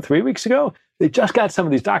 weeks ago, 3 weeks ago? They just got some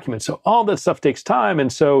of these documents. So all that stuff takes time.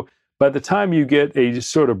 And so by the time you get a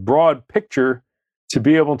sort of broad picture to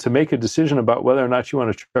be able to make a decision about whether or not you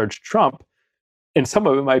want to charge Trump, and some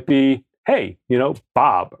of it might be, hey,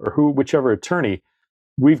 Bob or whichever attorney,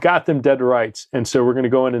 we've got them dead to rights. And so we're going to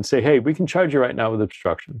go in and say, hey, we can charge you right now with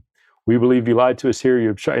obstruction. We believe you lied to us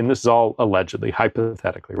here. And this is all allegedly,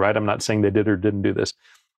 hypothetically, right? I'm not saying they did or didn't do this.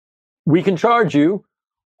 We can charge you,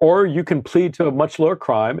 or you can plead to a much lower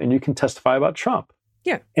crime and you can testify about Trump.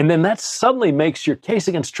 Yeah. And then that suddenly makes your case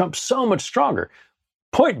against Trump so much stronger.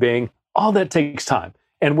 Point being, all that takes time.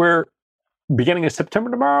 And we're beginning of September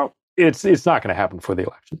tomorrow. It's not going to happen for the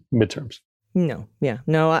election, midterms. No, yeah.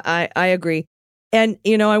 No, I agree. And,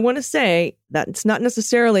 I want to say that it's not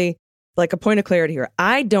necessarily like a point of clarity here.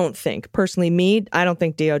 I don't think, personally, I don't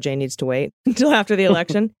think DOJ needs to wait until after the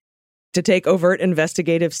election to take overt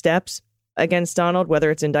investigative steps against Donald, whether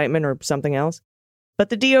it's indictment or something else. But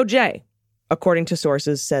the DOJ, according to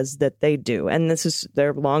sources, says that they do. And this is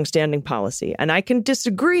their longstanding policy. And I can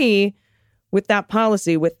disagree with that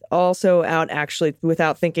policy without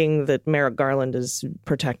thinking that Merrick Garland is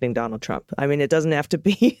protecting Donald Trump. I mean, it doesn't have to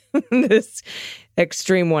be this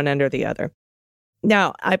extreme one end or the other.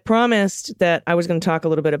 Now, I promised that I was going to talk a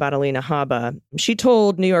little bit about Alina Habba. She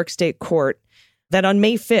told New York State Court that on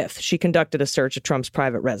May 5th, she conducted a search of Trump's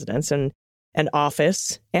private residence and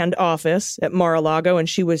office at Mar-a-Lago. And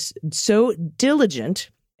she was so diligent,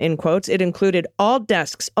 in quotes, it included all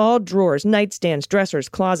desks, all drawers, nightstands, dressers,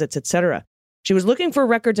 closets, etc. She was looking for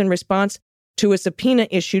records in response to a subpoena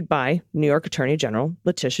issued by New York Attorney General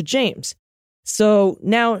Letitia James. So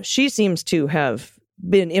now she seems to have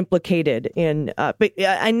been implicated in,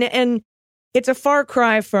 and it's a far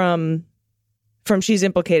cry from she's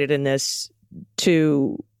implicated in this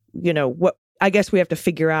to, what I guess we have to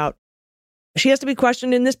figure out. She has to be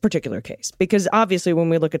questioned in this particular case, because obviously when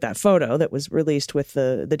we look at that photo that was released with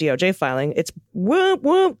the DOJ filing, it's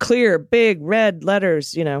clear, big red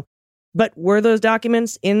letters, But were those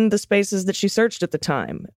documents in the spaces that she searched at the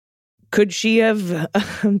time? Could she have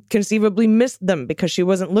conceivably missed them because she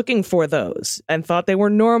wasn't looking for those and thought they were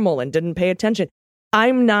normal and didn't pay attention?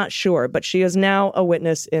 I'm not sure, but she is now a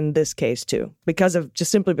witness in this case too,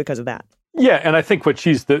 simply because of that. Yeah, and I think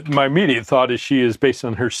my immediate thought is she is based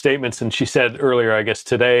on her statements, and she said earlier, I guess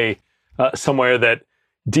today, somewhere that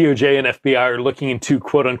DOJ and FBI are looking into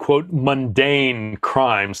quote unquote mundane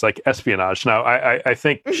crimes like espionage. Now, I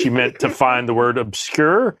think she meant to find the word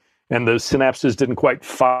obscure, and the synapses didn't quite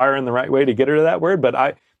fire in the right way to get her to that word.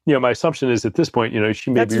 But my assumption is at this point, she may be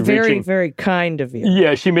reaching. That's very, very kind of you.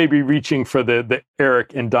 Yeah, she may be reaching for the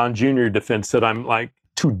Eric and Don Jr. defense that I'm like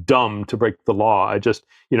too dumb to break the law. I just,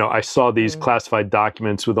 I saw these classified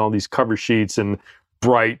documents with all these cover sheets and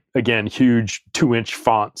bright, again, huge 2-inch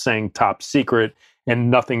font saying top secret.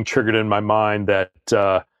 And nothing triggered in my mind that,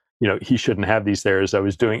 he shouldn't have these there as I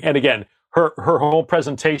was doing. And again, her whole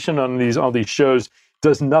presentation on all these shows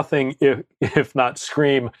does nothing if not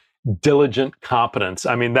scream diligent competence.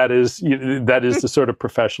 I mean, that is the sort of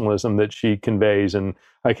professionalism that she conveys. And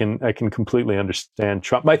I can completely understand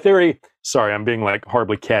Trump. My theory, sorry, I'm being like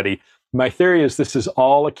horribly catty. My theory is this is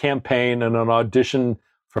all a campaign and an audition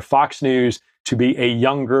for Fox News to be a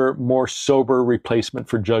younger, more sober replacement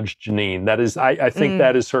for Judge Jeanine. That is, I think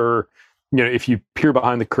that is her, if you peer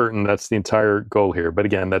behind the curtain, that's the entire goal here. But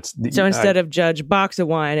again, so instead of Judge Box of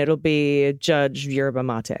Wine, it'll be Judge Yerba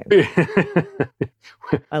Mate.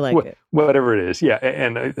 I like it. Whatever it is. Yeah.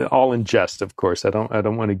 And all in jest, of course. I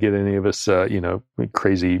don't want to get any of us,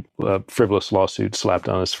 crazy, frivolous lawsuits slapped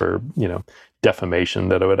on us for, defamation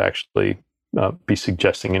that I would actually be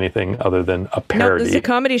suggesting anything other than a parody. No, this is a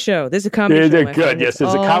comedy show. This is a comedy show. My Good, friend. yes,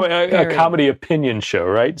 it's a comedy opinion show,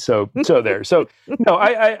 right? So there. So no,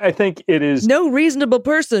 I think it is. No reasonable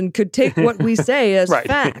person could take what we say as Right.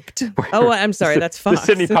 fact. Oh, I'm sorry, that's Fox. The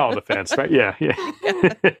Sidney Powell defense, right? Yeah.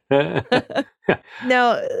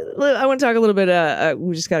 Now, I want to talk a little bit,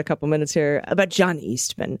 we just got a couple minutes here, about John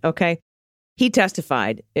Eastman, okay? He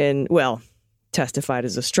testified testified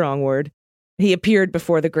is a strong word. He appeared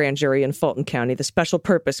before the grand jury in Fulton County, the special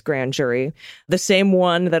purpose grand jury, the same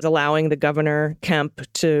one that's allowing the governor, Kemp,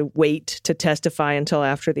 to wait to testify until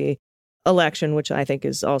after the election, which I think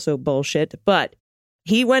is also bullshit. But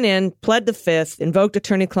he went in, pled the fifth, invoked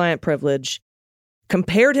attorney-client privilege,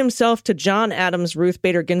 compared himself to John Adams, Ruth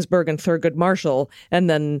Bader Ginsburg, and Thurgood Marshall, and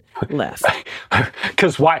then left.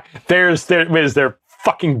 Because why? There's their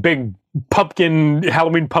fucking big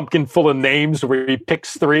Halloween pumpkin full of names where he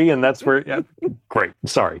picks three, and that's where. Yeah, great.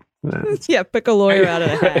 Sorry. Yeah, pick a lawyer out of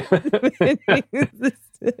the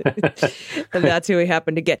hat. And that's who he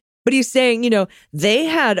happened to get. But he's saying, they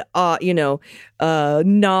had, novel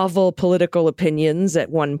political opinions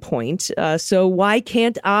at one point. So why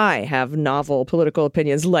can't I have novel political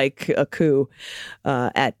opinions like a coup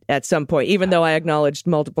at some point, even though I acknowledged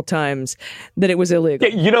multiple times that it was illegal?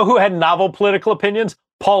 Yeah, you know who had novel political opinions?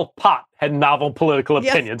 Paul Pot had novel political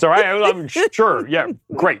opinions. All right. I'm sure. Yeah.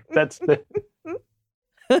 Great. That's the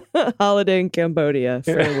holiday in Cambodia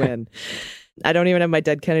for a win. I don't even have my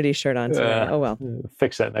Dead Kennedy shirt on today. Oh, well.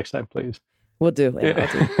 Fix that next time, please. We'll do.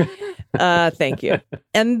 Thank you.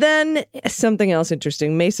 And then something else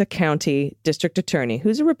interesting. Mesa County District Attorney,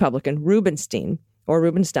 who's a Republican, Rubenstein,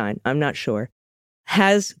 I'm not sure,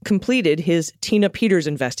 has completed his Tina Peters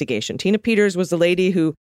investigation. Tina Peters was the lady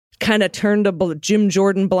who kind of turned a Jim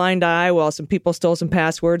Jordan blind eye while some people stole some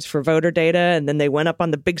passwords for voter data, and then they went up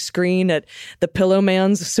on the big screen at the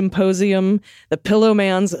Pillowman's Symposium, the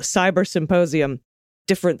Pillowman's Cyber Symposium.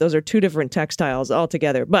 Those are two different textiles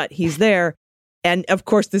altogether, but he's there. And of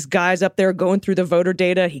course, this guy's up there going through the voter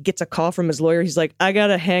data. He gets a call from his lawyer. He's like, I got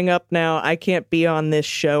to hang up now. I can't be on this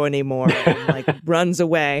show anymore. And runs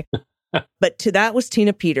away. But that was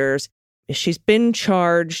Tina Peters. She's been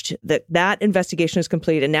charged. That investigation is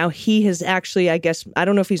complete. And now he has actually, I guess, I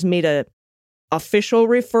don't know if he's made a official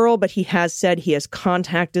referral, but he has said he has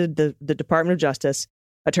contacted the Department of Justice,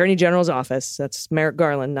 Attorney General's office. That's Merrick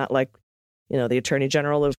Garland, not the Attorney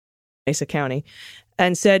General of Mesa County,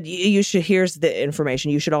 and said, here's the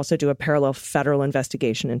information. You should also do a parallel federal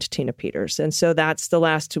investigation into Tina Peters. And so that's the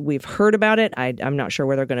last we've heard about it. I'm not sure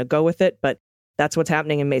where they're going to go with it, but that's what's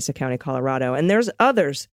happening in Mesa County, Colorado. And there's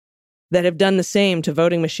others that have done the same to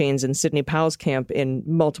voting machines in Sidney Powell's camp in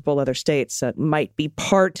multiple other states that might be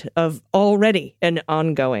part of already an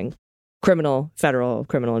ongoing federal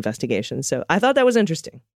criminal investigation. So I thought that was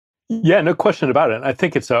interesting. Yeah, no question about it. And I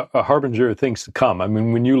think it's a harbinger of things to come. I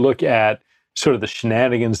mean, when you look at sort of the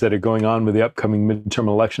shenanigans that are going on with the upcoming midterm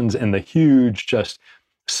elections and the huge just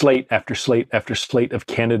slate after slate after slate of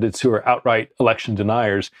candidates who are outright election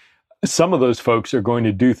deniers, some of those folks are going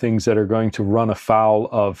to do things that are going to run afoul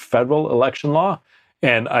of federal election law.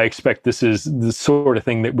 And I expect this is the sort of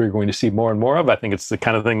thing that we're going to see more and more of. I think it's the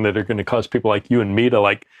kind of thing that are going to cause people like you and me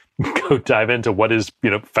to go dive into what is,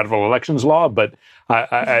 federal elections law. But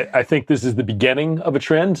I think this is the beginning of a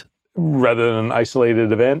trend rather than an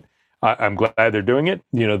isolated event. I'm glad they're doing it.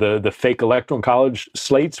 The fake electoral college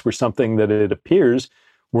slates were something that it appears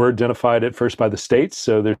were identified at first by the states.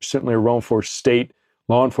 So there's certainly a role for state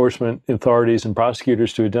law enforcement authorities and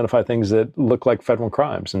prosecutors to identify things that look like federal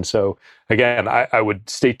crimes. And so, again, I would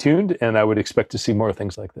stay tuned, and I would expect to see more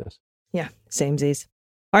things like this. Yeah, samesies.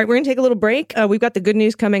 All right, we're going to take a little break. We've got the good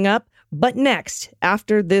news coming up. But next,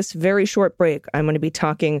 after this very short break, I'm going to be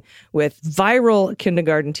talking with viral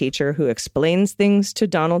kindergarten teacher who explains things to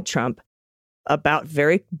Donald Trump about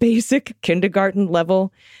very basic kindergarten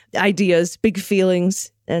level ideas, big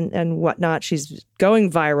feelings, and whatnot. She's going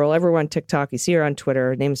viral. Everyone on TikTok, you see her on Twitter.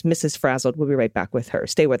 Her name's Mrs. Frazzled. We'll be right back with her.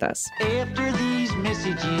 Stay with us. After these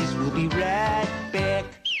messages, we'll be right back.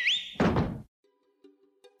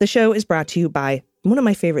 The show is brought to you by one of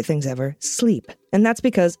my favorite things ever, sleep. And that's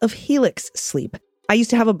because of Helix Sleep. I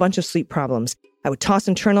used to have a bunch of sleep problems. I would toss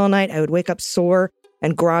and turn all night. I would wake up sore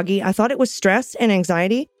and groggy. I thought it was stress and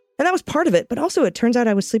anxiety. And that was part of it, but also it turns out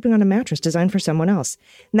I was sleeping on a mattress designed for someone else.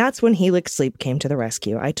 And that's when Helix Sleep came to the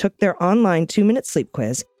rescue. I took their online 2-minute sleep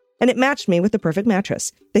quiz, and it matched me with the perfect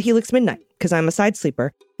mattress, the Helix Midnight, because I'm a side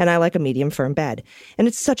sleeper, and I like a medium firm bed. And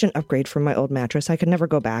it's such an upgrade from my old mattress, I could never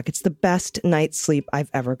go back. It's the best night's sleep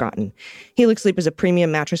I've ever gotten. Helix Sleep is a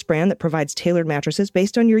premium mattress brand that provides tailored mattresses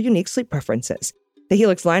based on your unique sleep preferences. The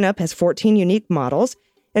Helix lineup has 14 unique models,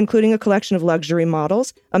 including a collection of luxury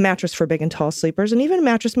models, a mattress for big and tall sleepers, and even a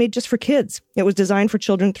mattress made just for kids. It was designed for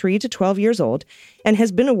children 3 to 12 years old and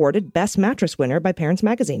has been awarded Best Mattress winner by Parents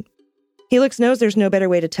Magazine. Helix knows there's no better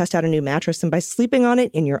way to test out a new mattress than by sleeping on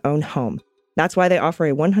it in your own home. That's why they offer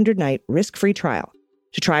a 100-night risk-free trial.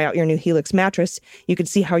 To try out your new Helix mattress, you can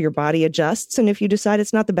see how your body adjusts, and if you decide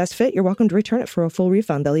it's not the best fit, you're welcome to return it for a full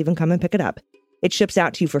refund. They'll even come and pick it up. It ships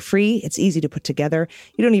out to you for free. It's easy to put together.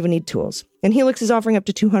 You don't even need tools. And Helix is offering up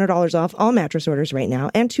to $200 off all mattress orders right now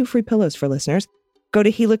and 2 free pillows for listeners. Go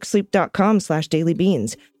to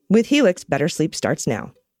helixsleep.com/dailybeans. With Helix, better sleep starts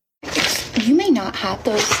now. You may not have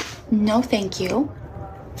those. No, thank you.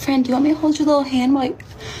 Friend, do you want me to hold your little hand while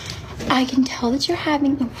I can tell that you're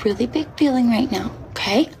having a really big feeling right now,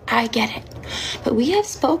 okay? I get it. But we have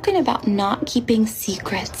spoken about not keeping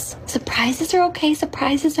secrets. Surprises are okay.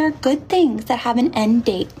 Surprises are good things that have an end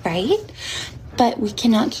date, right? But we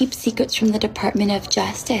cannot keep secrets from the Department of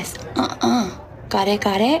Justice. Got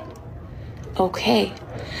it? Okay.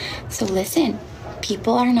 So listen,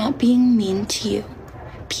 people are not being mean to you.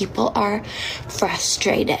 People are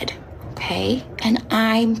frustrated, okay? And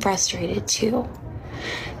I'm frustrated too.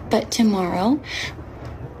 But tomorrow,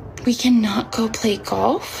 we cannot go play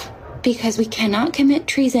golf because we cannot commit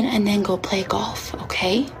treason and then go play golf,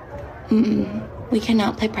 okay? We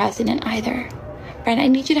cannot play president either. Friend, I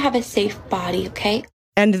need you to have a safe body, okay?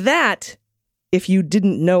 And that, if you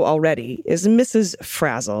didn't know already, is Mrs.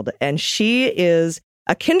 Frazzled. And she is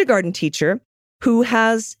a kindergarten teacher who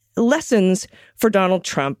has lessons for Donald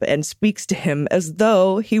Trump and speaks to him as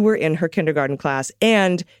though he were in her kindergarten class.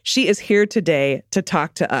 And she is here today to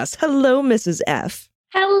talk to us. Hello, Mrs. F.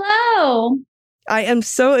 Hello. I am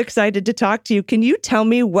so excited to talk to you. Can you tell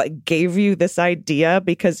me what gave you this idea?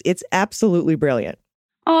 Because it's absolutely brilliant.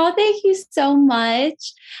 Oh, thank you so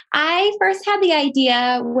much. I first had the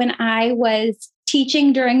idea when I was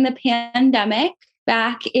teaching during the pandemic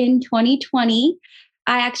back in 2020.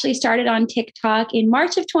 I actually started on TikTok in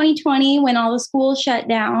March of 2020 when all the schools shut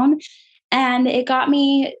down. And it got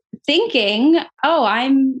me thinking,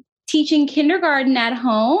 I'm teaching kindergarten at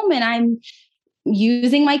home and I'm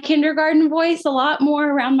using my kindergarten voice a lot more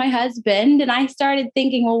around my husband. And I started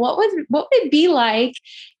thinking, well, what would it be like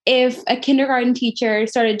if a kindergarten teacher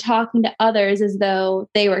started talking to others as though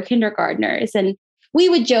they were kindergartners? And we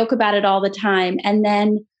would joke about it all the time. And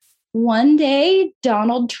then one day,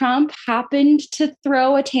 Donald Trump happened to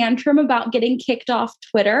throw a tantrum about getting kicked off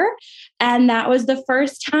Twitter. And that was the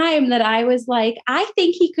first time that I was like, I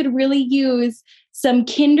think he could really use some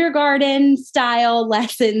kindergarten style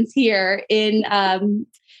lessons here in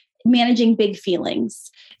managing big feelings.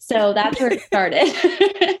 So that's where it started.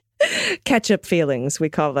 Ketchup feelings, we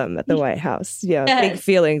call them at the White House. Yeah, Yes. Big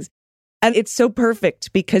feelings. And it's so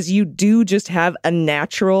perfect because you do just have a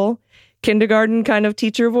natural kindergarten kind of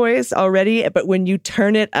teacher voice already. But when you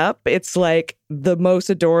turn it up, it's like the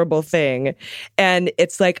most adorable thing. And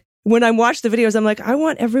it's like, when I watch the videos, I'm like, I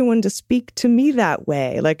want everyone to speak to me that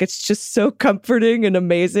way. Like, it's just so comforting and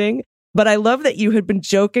amazing. But I love that you had been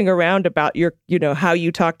joking around about your, how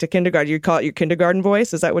you talk to kindergarten. You call it your kindergarten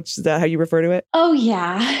voice. Is that how you refer to it? Oh,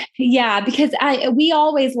 yeah. Yeah, because we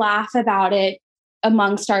always laugh about it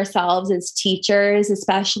amongst ourselves as teachers,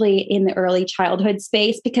 especially in the early childhood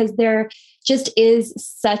space, because there just is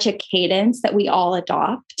such a cadence that we all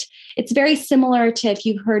adopt. It's very similar to if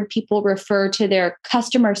you've heard people refer to their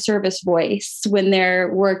customer service voice when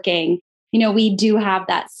they're working. We do have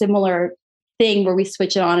that similar thing where we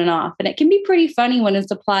switch it on and off, and it can be pretty funny when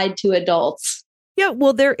it's applied to adults. Yeah,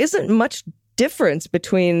 well, there isn't much difference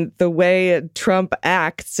between the way Trump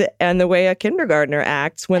acts and the way a kindergartner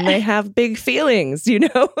acts when they have big feelings,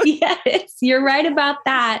 Yes, you're right about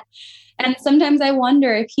that. And sometimes I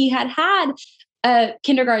wonder if he had a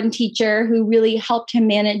kindergarten teacher who really helped him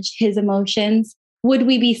manage his emotions, would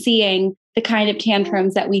we be seeing the kind of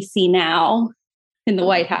tantrums that we see now in the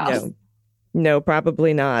White House? No,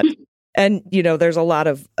 probably not. And, there's a lot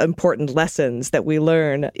of important lessons that we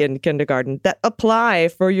learn in kindergarten that apply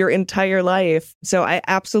for your entire life. So I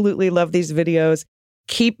absolutely love these videos.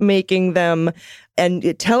 Keep making them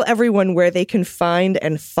and tell everyone where they can find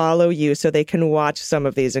and follow you so they can watch some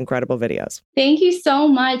of these incredible videos. Thank you so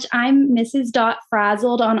much. I'm Mrs.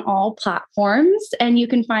 Frazzled on all platforms, and you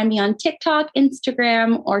can find me on TikTok,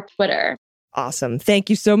 Instagram, or Twitter. Awesome. Thank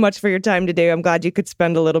you so much for your time today. I'm glad you could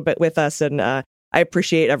spend a little bit with us, and I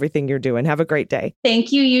appreciate everything you're doing. Have a great day.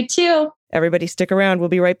 Thank you. You too. Everybody stick around. We'll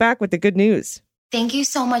be right back with the good news. Thank you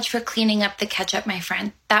so much for cleaning up the ketchup, my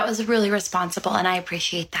friend. That was really responsible, and I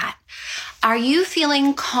appreciate that. Are you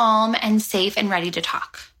feeling calm and safe and ready to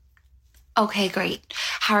talk? Okay, great.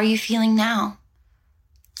 How are you feeling now?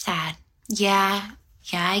 Sad. Yeah,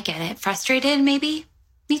 Yeah, I get it. Frustrated, maybe?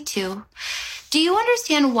 Me too. Do you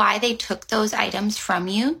understand why they took those items from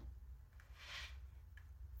you?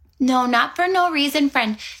 No, not for no reason,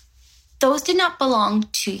 friend. Those did not belong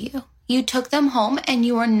to you. You took them home and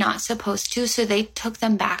you were not supposed to, so they took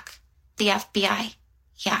them back. The FBI.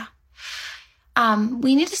 Yeah.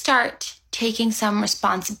 We need to start taking some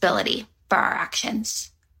responsibility for our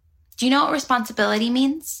actions. Do you know what responsibility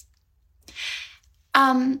means?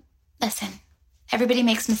 Listen, everybody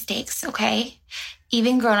makes mistakes, okay?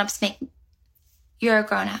 Even grown-ups make... You're a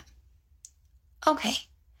grown-up. Okay.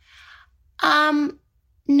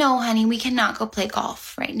 No, honey, we cannot go play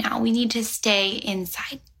golf right now. We need to stay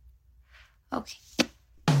inside. Okay.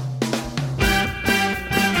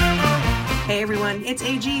 Hey everyone, it's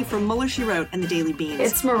AG from Mueller, She Wrote and the Daily Beans.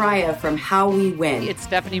 It's Mariah from How We Win. It's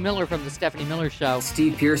Stephanie Miller from The Stephanie Miller Show.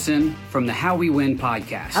 Steve Pearson from the How We Win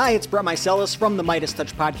podcast. Hi, it's Brett Meiselas from the Midas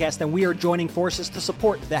Touch podcast, and we are joining forces to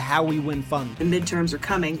support the How We Win Fund. The midterms are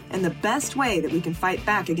coming, and the best way that we can fight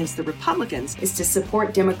back against the Republicans is to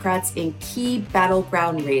support Democrats in key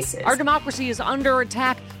battleground races. Our democracy is under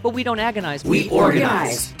attack, but we don't agonize. We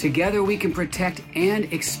organize. Together we can protect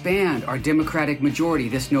and expand our Democratic majority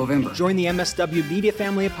this November. Join the MSW Media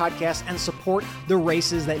family of podcasts and support the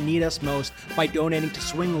races that need us most by donating to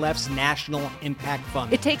Swing Left's National Impact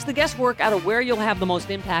Fund. It takes the guesswork out of where you'll have the most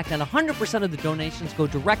impact, and 100% of the donations go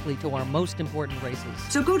directly to our most important races.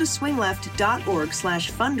 So go to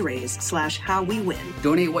swingleft.org/fundraise/howwewin.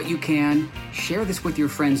 Donate what you can, share this with your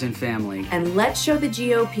friends and family. And let's show the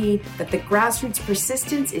GOP that the grassroots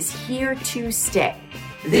persistence is here to stay.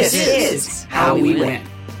 This is How We Win.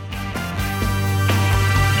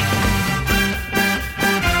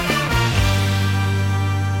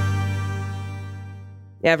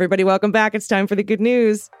 Yeah, everybody, welcome back. It's time for the good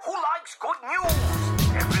news. Who likes good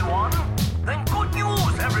news? Everyone? Then good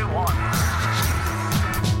news, everyone!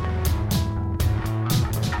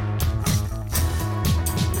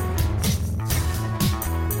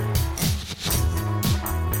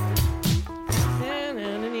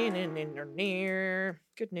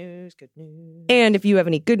 Good news, good news. And if you have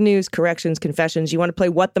any good news, corrections, confessions, you want to play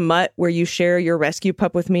What the Mutt, where you share your rescue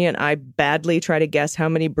pup with me and I badly try to guess how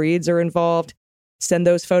many breeds are involved, send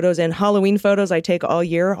those photos in. Halloween photos I take all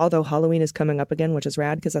year, although Halloween is coming up again, which is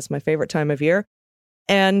rad because that's my favorite time of year.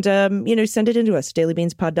 And, send it into us,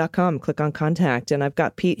 dailybeanspod.com. Click on contact. And I've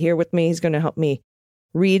got Pete here with me. He's going to help me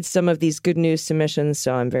read some of these good news submissions.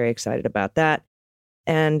 So I'm very excited about that.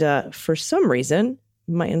 And for some reason,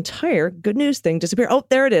 my entire good news thing disappeared. Oh,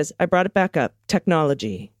 there it is. I brought it back up.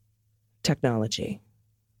 Technology.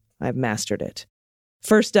 I've mastered it.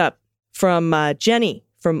 First up from Jenny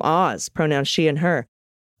from Oz, pronouns she and her.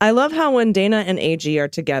 I love how when Dana and AG are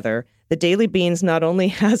together, the Daily Beans not only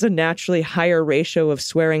has a naturally higher ratio of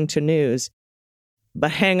swearing to news,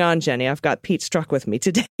 but hang on, Jenny, I've got Pete Strzok with me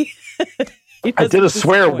today. I did a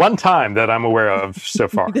swear one time that I'm aware of so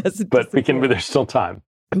far, but there's still time.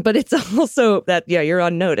 But it's also that, you're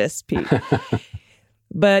on notice, Pete.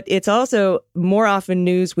 But it's also more often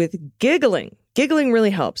news with giggling. Giggling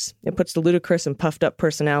really helps. It puts the ludicrous and puffed up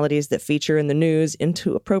personalities that feature in the news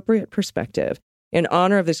into appropriate perspective. In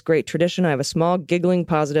honor of this great tradition, I have a small giggling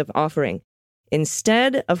positive offering.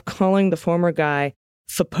 Instead of calling the former guy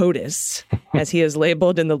FOPOTUS, as he is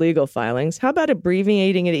labeled in the legal filings, how about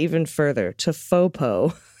abbreviating it even further to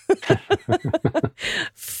FOPO?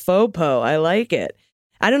 FOPO, I like it.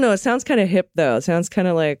 I don't know. It sounds kind of hip, though. It sounds kind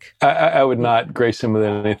of like... I would not grace him with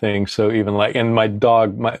anything. So even and my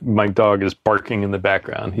dog is barking in the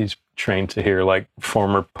background. He's trained to hear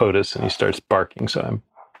former POTUS, and he starts barking. So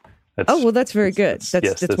that's very good.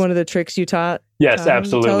 That's one of the tricks you taught. Yes,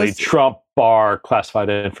 absolutely. Trump, Barr,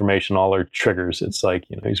 classified information, all are triggers. It's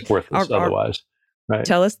he's worthless otherwise. Right.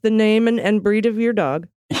 Tell us the name and breed of your dog.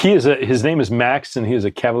 His name is Max, and he is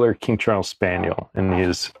a Cavalier King Charles Spaniel, and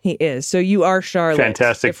he is. So you are Charlotte.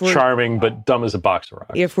 Fantastic, charming, but dumb as a box of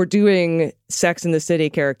rocks. If we're doing Sex and the City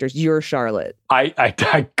characters, you're Charlotte.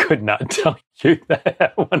 I could not tell you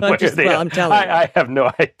that one way or the other. I'm telling you. I have no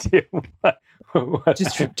idea.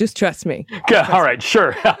 Just trust me. All right,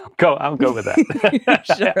 sure. I'll go with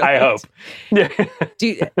that. I hope.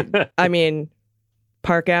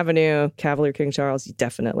 Park Avenue, Cavalier King Charles,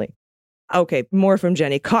 definitely. Okay, more from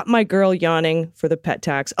Jenny. Caught my girl yawning for the pet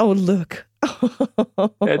tax. Oh, look.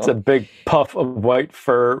 It's a big puff of white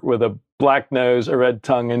fur with a black nose, a red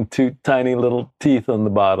tongue, and two tiny little teeth on the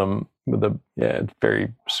bottom. It's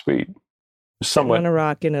very sweet. Somewhat on a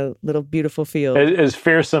rock in a little beautiful field. As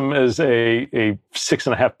fearsome as a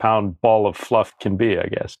 6.5 pound ball of fluff can be, I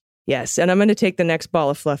guess. Yes, and I'm going to take the next ball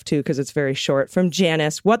of fluff, too, because it's very short. From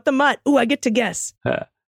Janice, what the mutt? Ooh, I get to guess.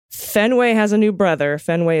 Fenway has a new brother.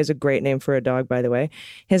 Fenway is a great name for a dog, by the way.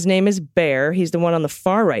 His name is Bear. He's the one on the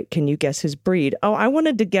far right. Can you guess his breed? Oh, I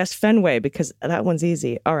wanted to guess Fenway because that one's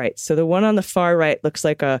easy. All right. So the one on the far right looks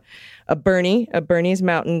like a Bernese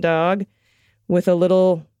Mountain Dog with a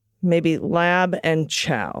little maybe Lab and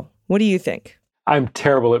Chow. What do you think? I'm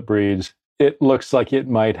terrible at breeds. It looks like it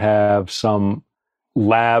might have some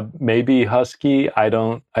Lab, maybe Husky. I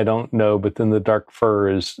don't know. But then the dark fur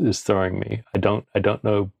is throwing me. I don't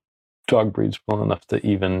know dog breeds well enough to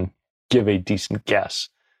even give a decent guess.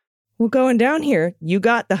 Well, going down here, you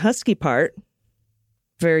got the Husky part.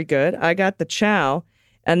 Very good. I got the Chow.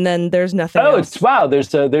 And then there's nothing else.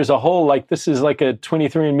 There's a whole, like, this is like a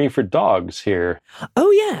 23andMe for dogs here.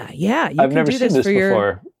 Oh, yeah. I've never seen this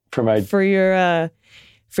before. For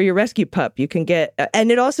your rescue pup, you can get,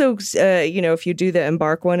 and it also, if you do the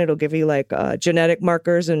Embark one, it'll give you like genetic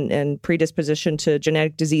markers and predisposition to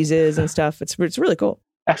genetic diseases and stuff. It's really cool.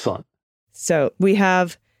 Excellent. So we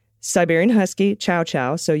have Siberian Husky, Chow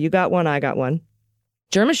Chow. So you got one, I got one.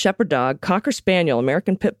 German Shepherd Dog, Cocker Spaniel,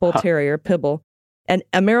 American Pit Bull Terrier, Pibble, and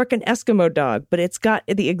American Eskimo Dog. But it's got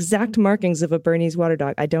the exact markings of a Bernese Water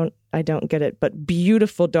Dog. I don't get it, but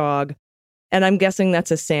beautiful dog. And I'm guessing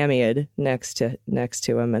that's a Samoyed next to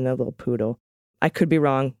him and the little poodle. I could be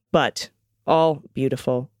wrong, but all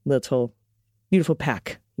beautiful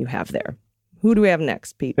pack you have there. Who do we have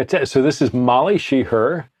next, Pete? So this is Molly, she,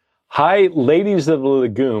 her. Hi, Ladies of the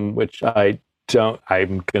Lagoon, which I'm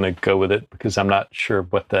going to go with it because I'm not sure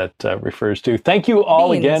what that refers to. Thank you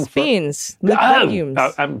all again. Beans. Legumes.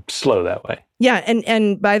 I'm slow that way. Yeah,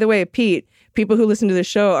 and by the way, Pete, people who listen to the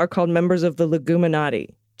show are called members of the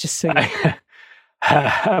Leguminati. Just so you know.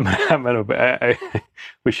 I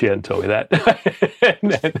wish you hadn't told me that.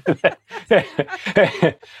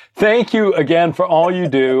 Thank you again for all you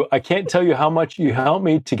do. I can't tell you how much you helped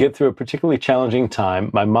me to get through a particularly challenging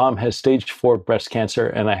time. My mom has stage 4 breast cancer,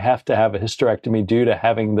 and I have to have a hysterectomy due to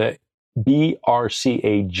having the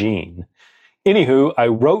BRCA gene. Anywho, I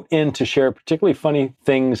wrote in to share particularly funny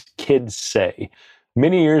things kids say.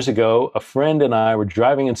 Many years ago, a friend and I were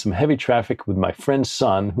driving in some heavy traffic with my friend's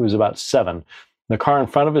son, who was about 7. The car in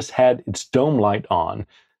front of us had its dome light on.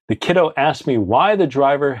 The kiddo asked me why the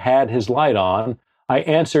driver had his light on. I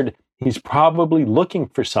answered, he's probably looking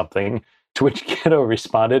for something, to which kiddo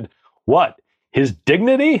responded, what, his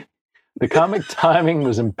dignity? The comic timing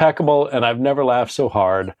was impeccable, and I've never laughed so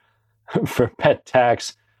hard. For pet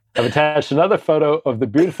tax, I've attached another photo of the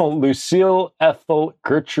beautiful Lucille Ethel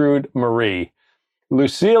Gertrude Marie.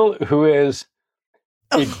 Lucille, who is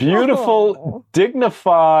a beautiful,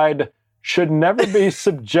 dignified, should never be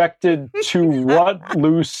subjected to what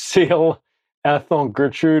Lucille Ethel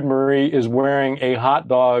Gertrude Marie is wearing, a hot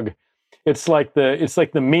dog. It's like the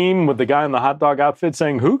meme with the guy in the hot dog outfit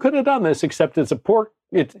saying, "Who could have done this?" Except it's poor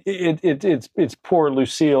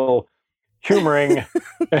Lucille humoring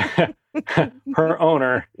her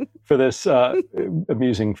owner for this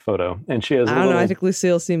amusing photo, and she has. I don't know. I think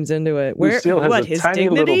Lucille seems into it. Lucille has a his tiny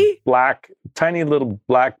dignity? tiny little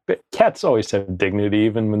black. Cats always have dignity,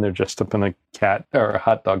 even when they're dressed up in a cat or a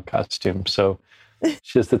hot dog costume. So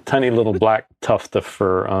she has the tiny little black tuft of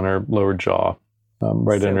fur on her lower jaw,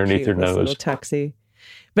 right underneath her nose. Little tuxie.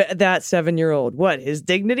 But that 7-year-old, what, his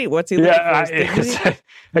dignity? What's he looking for? His dignity?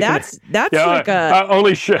 That's like a...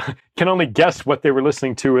 I can only guess what they were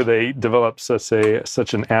listening to where they developed such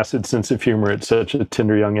an acid sense of humor at such a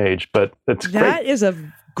tender young age. But that's great. That is a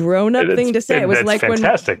grown-up thing to say. It was like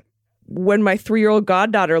fantastic. When my 3-year-old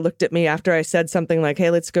goddaughter looked at me after I said something like,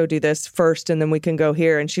 hey, let's go do this first and then we can go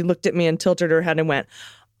here. And she looked at me and tilted her head and went,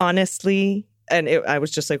 honestly... And I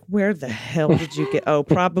was just like, where the hell did you get? Oh,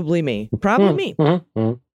 probably me. Probably me.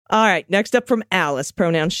 All right. Next up from Alice,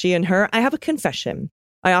 pronouns she and her. I have a confession.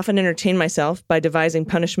 I often entertain myself by devising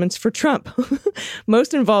punishments for Trump.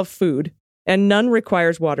 Most involve food, and none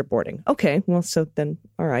requires waterboarding. Okay. Well, so then,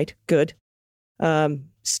 all right. Good.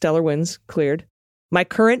 Stellar wins cleared. My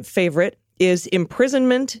current favorite is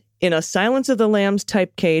imprisonment in a Silence of the Lambs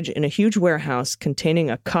type cage in a huge warehouse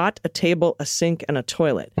containing a cot, a table, a sink, and a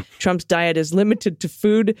toilet. Trump's diet is limited to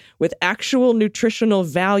food with actual nutritional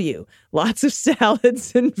value. Lots of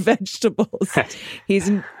salads and vegetables.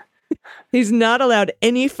 He's not allowed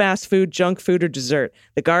any fast food, junk food, or dessert.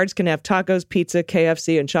 The guards can have tacos, pizza,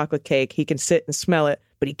 KFC, and chocolate cake. He can sit and smell it,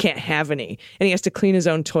 but he can't have any. And he has to clean his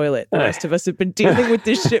own toilet. The rest of us have been dealing with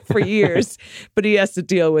this shit for years, but he has to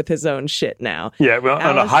deal with his own shit now. Yeah, well,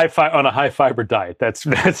 Alice, on a high fiber diet. That's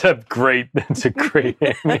a great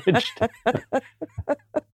image.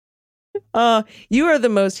 You are the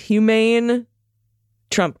most humane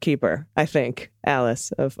Trump keeper, I think,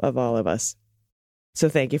 Alice, of all of us. So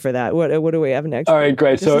thank you for that. What do we have next? All right,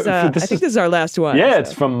 great. I think this is our last one. Yeah, so.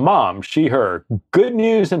 It's from Mom, she, her. Good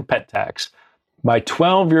news and pet tax. My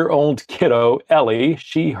 12-year-old kiddo, Ellie,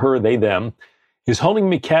 she, her, they, them, is holding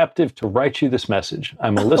me captive to write you this message.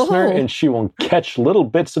 I'm a listener, and she will catch little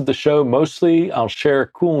bits of the show. Mostly, I'll share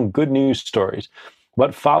cool and good news stories.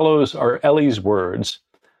 What follows are Ellie's words.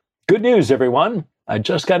 Good news, everyone. I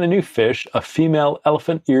just got a new fish, a female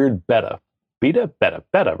elephant-eared betta. Beta,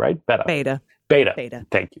 right? Beta.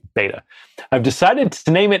 Thank you. Beta. I've decided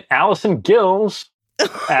to name it Allison Gills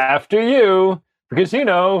after you because,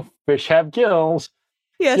 fish have gills.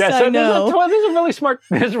 Yes, I know. This is a really smart,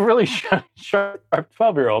 this is a really sharp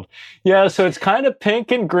 12-year-old. Yeah, so it's kind of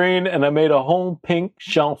pink and green, and I made a whole pink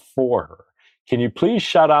shelf for her. Can you please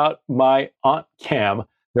shout out my Aunt Cam?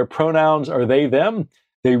 Their pronouns are they, them.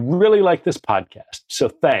 They really like this podcast. So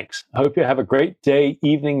thanks. I hope you have a great day,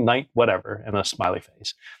 evening, night, whatever, and a smiley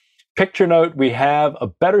face. Picture note, we have a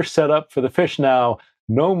better setup for the fish now.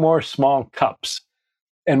 No more small cups.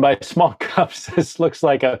 And by small cups, this looks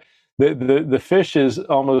like the fish is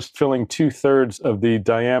almost filling 2/3 of the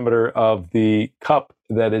diameter of the cup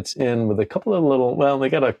that it's in with a couple of they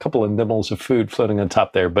got a couple of nibbles of food floating on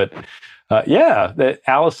top there. But that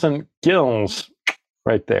Allison Gills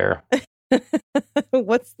right there.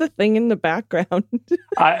 What's the thing in the background?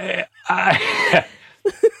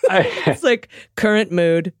 It's like current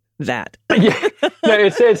mood. That. Yeah.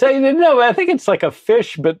 No, I think it's like a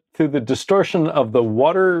fish, but through the distortion of the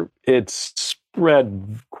water, it's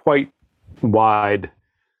spread quite wide.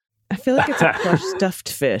 I feel like it's a plush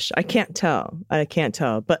stuffed fish. I can't tell.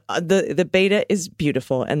 But the beta is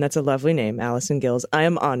beautiful, and that's a lovely name, Allison Gills. I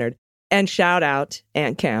am honored. And shout out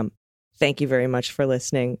Aunt Cam. Thank you very much for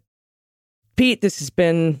listening. Pete, this has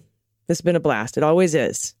been a blast. It always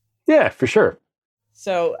is. Yeah, for sure.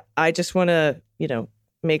 So I just want to,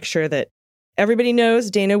 make sure that everybody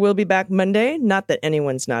knows Dana will be back Monday. Not that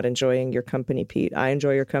anyone's not enjoying your company, Pete. I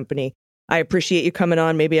enjoy your company. I appreciate you coming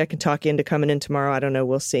on. Maybe I can talk you into coming in tomorrow. I don't know.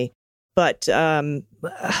 We'll see. But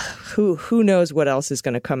who knows what else is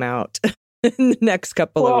going to come out in the next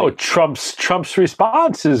couple of weeks. Trump's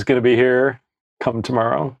response is going to be here come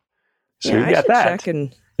tomorrow. So you got that. Check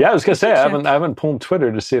I was going to say, I haven't pulled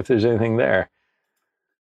Twitter to see if there's anything there.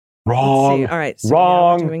 Wrong. All right. So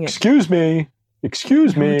wrong. Excuse me.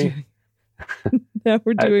 Now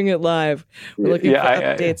we're doing it live. We're looking for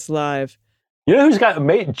updates live. You know who's got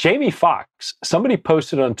Jamie Foxx? Somebody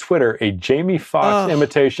posted on Twitter a Jamie Foxx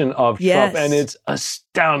imitation of Trump, and it's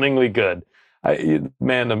astoundingly good.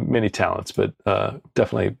 Man of many talents, but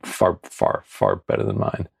definitely far, far, far better than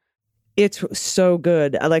mine. It's so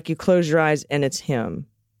good. I like you close your eyes and it's him.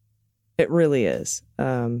 It really is.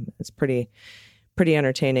 It's pretty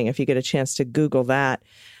entertaining if you get a chance to Google that.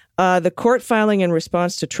 The court filing in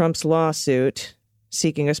response to Trump's lawsuit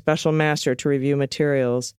seeking a special master to review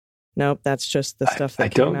materials. Nope, that's just the stuff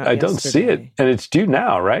that came out I don't see it. And it's due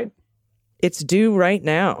now, right? It's due right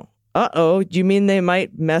now. Uh-oh. Do you mean they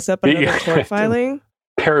might mess up another court filing?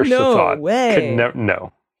 Perish the thought. No way.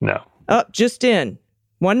 No. Oh, just in.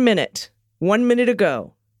 1 minute. 1 minute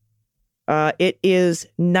ago. It is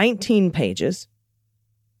 19 pages.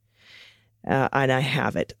 And I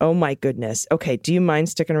have it. Oh my goodness. Okay, do you mind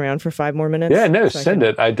sticking around for 5 more minutes? Yeah, no, send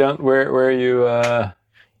it. I don't. Where are you?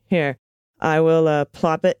 Here, I will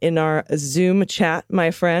plop it in our Zoom chat, my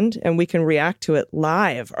friend, and we can react to it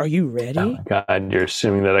live. Are you ready? Oh my God, you're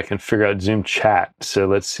assuming that I can figure out Zoom chat. So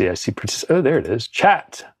let's see. I see. Oh, there it is.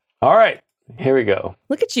 Chat. All right, here we go.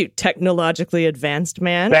 Look at you, technologically advanced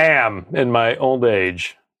man. Bam! In my old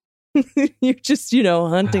age. You're just,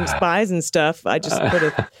 hunting spies and stuff. I just put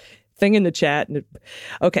a thing in the chat.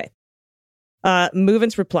 Okay.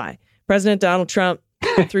 Movement's reply. President Donald Trump,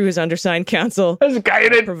 through his undersigned counsel. That's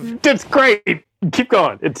great. Keep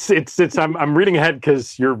going. I'm reading ahead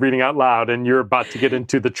because you're reading out loud and you're about to get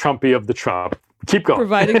into the Trumpy of the Trump. Keep going.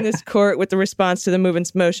 Providing this court with the response to the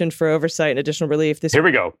movement's motion for oversight and additional relief. Here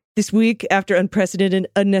we go. This week, after unprecedented,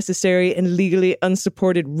 unnecessary, and legally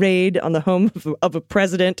unsupported raid on the home of a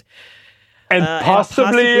president. And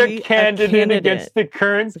possibly a candidate against the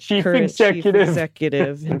current chief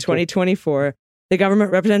executive in 2024. The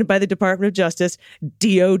government, represented by the Department of Justice,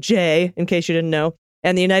 DOJ, in case you didn't know,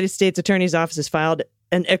 and the United States Attorney's Office has filed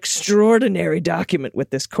an extraordinary document with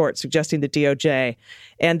this court suggesting the DOJ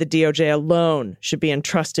and the DOJ alone should be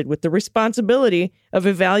entrusted with the responsibility of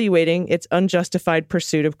evaluating its unjustified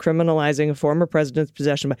pursuit of criminalizing a former president's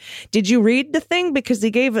possession. Did you read the thing? Because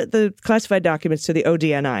they gave the classified documents to the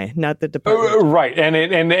ODNI, not the department. Right.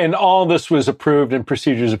 And all this was approved and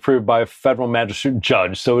procedures approved by a federal magistrate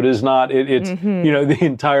judge. So it is not, it's, the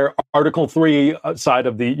entire Article 3 side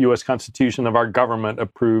of the U.S. Constitution of our government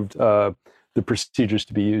approved the procedures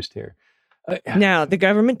to be used here. Now, the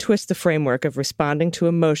government twists the framework of responding to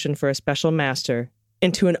a motion for a special master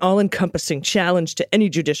into an all-encompassing challenge to any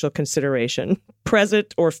judicial consideration,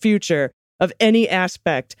 present or future, of any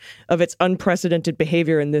aspect of its unprecedented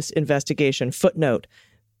behavior in this investigation. Footnote: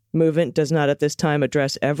 movement does not at this time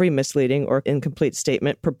address every misleading or incomplete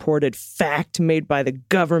statement, purported fact made by the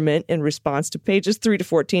government in response to pages 3 to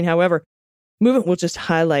 14. However, movement will just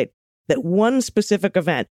highlight that one specific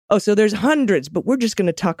event. Oh, so there's hundreds, but we're just going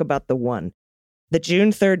to talk about the one. The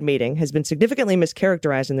June 3rd meeting has been significantly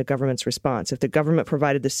mischaracterized in the government's response. If the government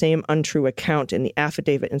provided the same untrue account in the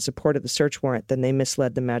affidavit in support of the search warrant, then they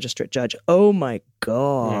misled the magistrate judge. Oh, my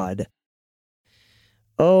God. Yeah.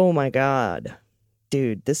 Oh, my God.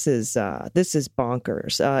 Dude, this is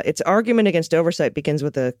bonkers. Its argument against oversight begins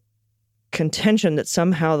with a contention that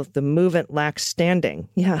somehow the movement lacks standing.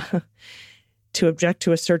 Yeah. To object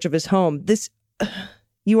to a search of his home.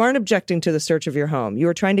 You aren't objecting to the search of your home. You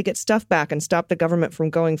were trying to get stuff back and stop the government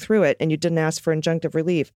from going through it, and you didn't ask for injunctive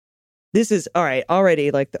relief. This is, all right,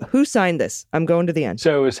 already, who signed this? I'm going to the end.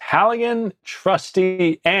 So it was Halligan,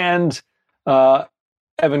 Trusty, and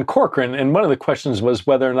Evan Corcoran. And one of the questions was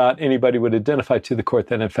whether or not anybody would identify to the court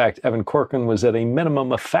that, in fact, Evan Corcoran was at a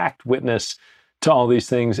minimum a fact witness to all these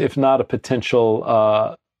things, if not a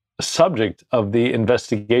potential subject of the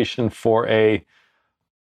investigation for a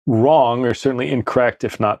wrong or certainly incorrect,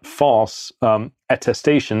 if not false,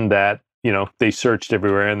 attestation that, they searched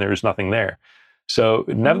everywhere and there was nothing there. So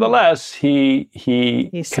nevertheless, he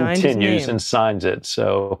continues and signs it.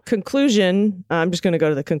 So conclusion, I'm just going to go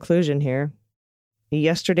to the conclusion here.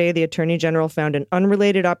 Yesterday, the Attorney General found an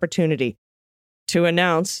unrelated opportunity to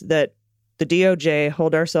announce that the DOJ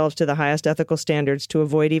hold ourselves to the highest ethical standards to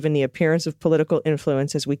avoid even the appearance of political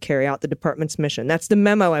influence as we carry out the department's mission. That's the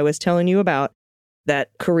memo I was telling you about, that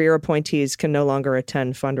career appointees can no longer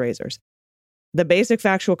attend fundraisers. The basic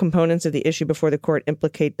factual components of the issue before the court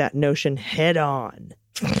implicate that notion head on.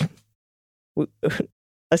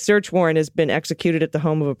 A search warrant has been executed at the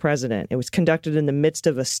home of a president. It was conducted in the midst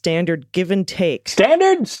of a standard give and take.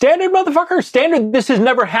 Standard, motherfucker. Standard. This has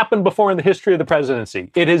never happened before in the history of the presidency.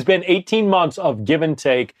 It has been 18 months of give and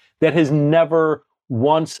take that has never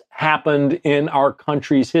once happened in our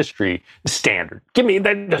country's history. Standard. Give me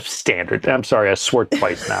the standard. I'm sorry, I swore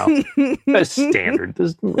twice now. The standard.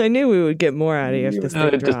 I knew we would get more out of you if this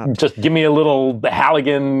thing dropped. Just give me a little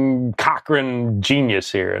Halligan, Cochran genius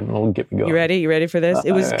here, and it'll get me going. You ready? You ready for this?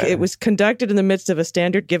 It was conducted in the midst of a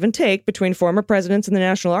standard give and take between former presidents and the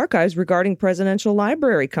National Archives regarding presidential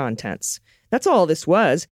library contents. That's all this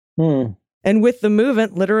was. And with the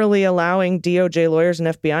movement literally allowing DOJ lawyers and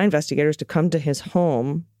FBI investigators to come to his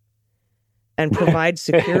home and provide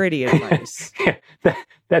security advice.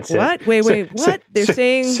 That's what? It. Wait, what? They're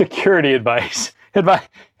saying... Security advice.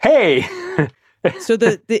 Hey! So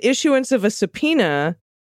the issuance of a subpoena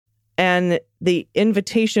and the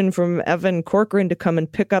invitation from Evan Corcoran to come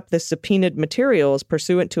and pick up the subpoenaed materials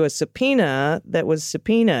pursuant to a subpoena that was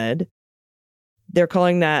subpoenaed, they're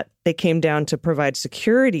calling that they came down to provide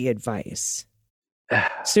security advice.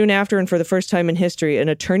 Soon after, and for the first time in history, an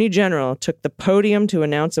attorney general took the podium to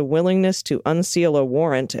announce a willingness to unseal a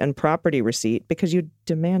warrant and property receipt because you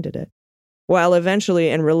demanded it, while eventually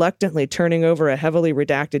and reluctantly turning over a heavily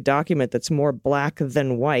redacted document that's more black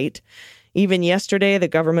than white. Even yesterday, the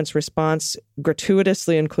government's response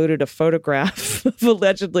gratuitously included a photograph of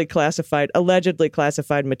allegedly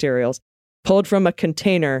classified materials pulled from a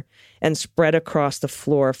container and spread across the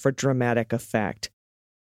floor for dramatic effect.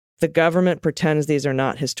 The government pretends these are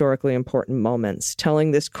not historically important moments, telling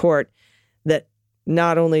this court that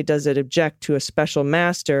not only does it object to a special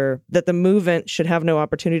master, that the movement should have no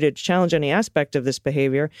opportunity to challenge any aspect of this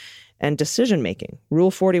behavior and decision-making. Rule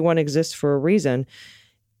 41 exists for a reason.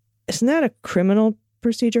 Isn't that a criminal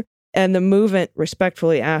procedure? And the movement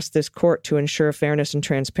respectfully asked this court to ensure fairness and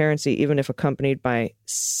transparency, even if accompanied by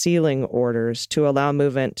sealing orders, to allow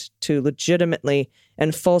movement to legitimately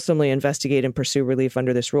and fulsomely investigate and pursue relief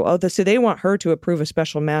under this rule. So they want her to approve a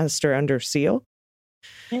special master under seal?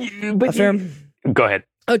 Go ahead.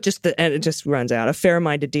 And it just runs out. A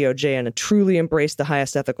fair-minded DOJ and a truly embrace the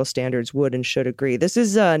highest ethical standards would and should agree. This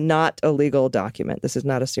is not a legal document. This is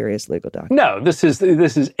not a serious legal document. No, this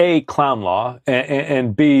is A, clown law,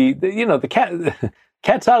 and B, the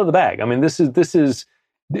cat's out of the bag. I mean, this is.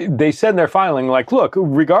 They said in their filing, like, look,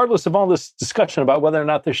 regardless of all this discussion about whether or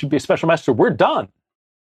not there should be a special master, we're done.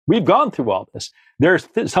 We've gone through all this. There's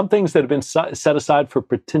some things that have been set aside for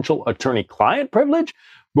potential attorney-client privilege,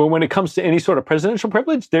 but when it comes to any sort of presidential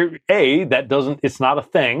privilege, it's not a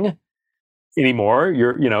thing anymore.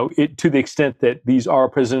 To the extent that these are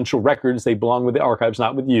presidential records, they belong with the archives,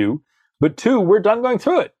 not with you. But two, we're done going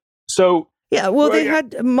through it. So. Yeah, well, they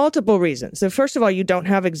had multiple reasons. So first of all, you don't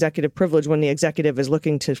have executive privilege when the executive is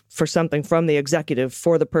looking for something from the executive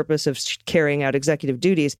for the purpose of carrying out executive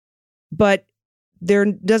duties. But there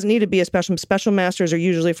doesn't need to be a special masters are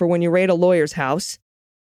usually for when you raid a lawyer's house.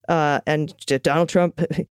 And Donald Trump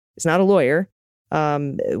is not a lawyer.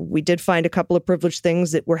 We did find a couple of privileged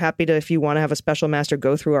things that we're happy to, if you want to have a special master,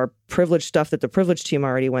 go through our privileged stuff that the privilege team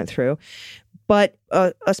already went through. But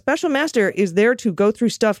a special master is there to go through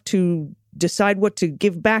stuff to decide what to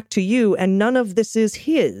give back to you, and none of this is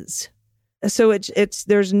his. So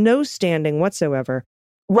there's no standing whatsoever.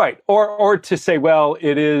 Right. Or to say, well,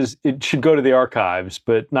 it should go to the archives,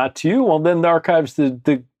 but not to you. Well, then the archives,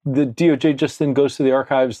 the DOJ just then goes to the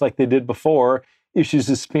archives like they did before, issues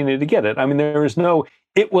a subpoena to get it. I mean, there is no,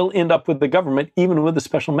 it will end up with the government, even with the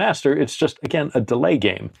special master. It's just, again, a delay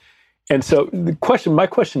game. And so my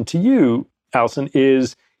question to you, Allison,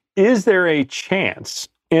 is there a chance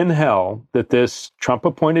in hell that this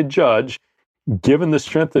Trump-appointed judge, given the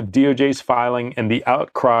strength of DOJ's filing and the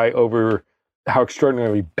outcry over how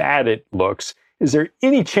extraordinarily bad it looks, is there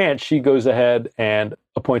any chance she goes ahead and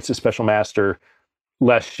appoints a special master,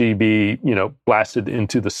 lest she be, blasted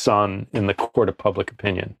into the sun in the court of public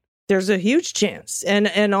opinion? There's a huge chance.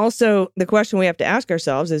 And also the question we have to ask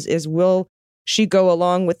ourselves is will she go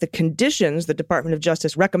along with the conditions the Department of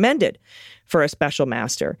Justice recommended for a special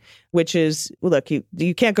master, which is, look,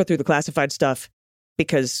 you can't go through the classified stuff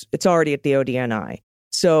because it's already at the ODNI.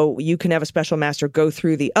 So you can have a special master go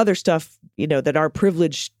through the other stuff, that our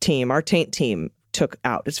privileged team, our taint team took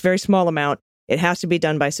out. It's a very small amount. It has to be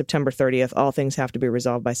done by September 30th. All things have to be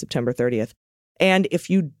resolved by September 30th. And if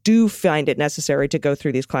you do find it necessary to go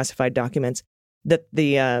through these classified documents, that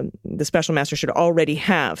the special master should already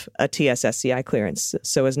have a TSSCI clearance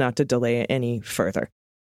so as not to delay it any further.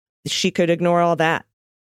 She could ignore all that.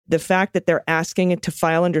 The fact that they're asking it to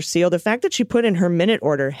file under seal, the fact that she put in her minute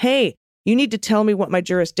order, hey, you need to tell me what my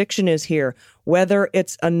jurisdiction is here, whether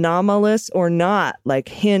it's anomalous or not, like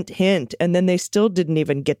hint, hint. And then they still didn't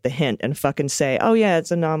even get the hint and fucking say, oh yeah,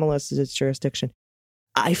 it's anomalous, it's jurisdiction.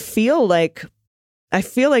 I feel like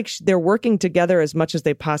they're working together as much as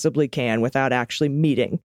they possibly can without actually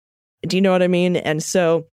meeting. Do you know what I mean? And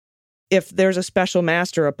so if there's a special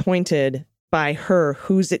master appointed by her,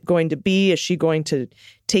 who's it going to be? Is she going to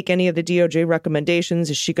take any of the DOJ recommendations?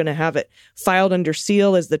 Is she going to have it filed under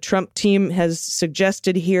seal as the Trump team has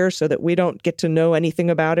suggested here so that we don't get to know anything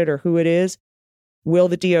about it or who it is? Will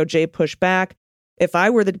the DOJ push back? If I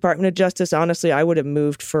were the Department of Justice, honestly, I would have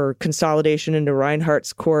moved for consolidation into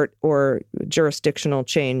Reinhart's court or jurisdictional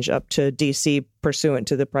change up to D.C. pursuant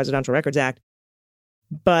to the Presidential Records Act.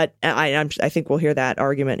 But I think we'll hear that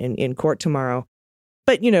argument in court tomorrow.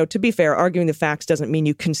 But, to be fair, arguing the facts doesn't mean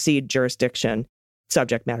you concede jurisdiction.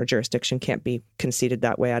 Subject matter jurisdiction can't be conceded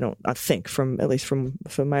that way, I think, at least from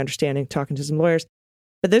my understanding, talking to some lawyers.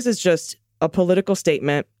 But this is just a political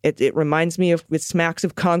statement. It reminds me of, it smacks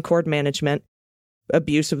of Concord management,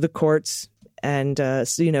 abuse of the courts, and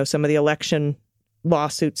some of the election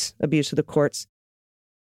lawsuits, abuse of the courts.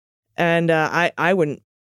 And I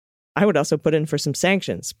would also put in for some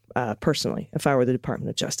sanctions personally if I were the Department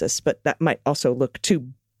of Justice, but that might also look too,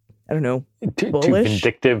 I don't know, bullish. Too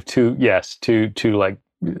vindictive. To like,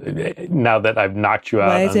 now that I've knocked you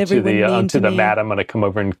out onto the mat, I'm going to come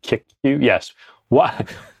over and kick you. Yes.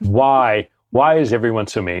 Why is everyone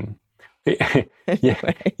so mean?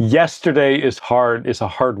 Anyway. Yesterday is a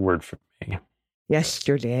hard word for me.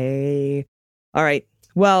 Yesterday. All right.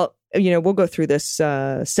 Well, we'll go through this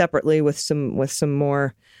separately with some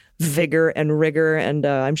more vigor and rigor, and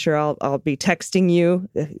I'm sure I'll be texting you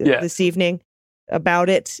this evening about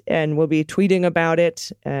it, and we'll be tweeting about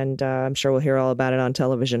it, and I'm sure we'll hear all about it on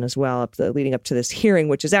television as well, leading up to this hearing,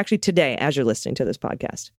 which is actually today as you're listening to this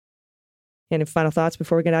podcast. Any final thoughts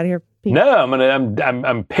before we get out of here, Pete? No,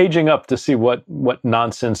 I'm paging up to see what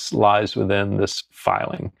nonsense lies within this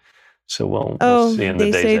filing. So we'll see in the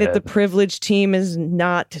days they say ahead. that the privilege team is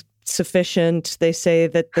not sufficient. They say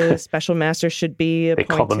that the special master should be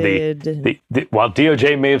appointed. They call them while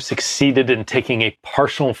DOJ may have succeeded in taking a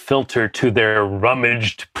partial filter to their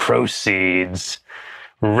rummaged proceeds.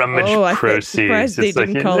 I'm surprised they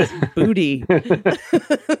didn't call it booty.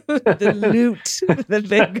 The loot that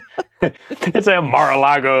they got. It's a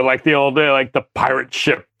Mar-a-Lago, like the old, like the pirate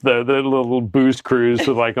ship, the little booze cruise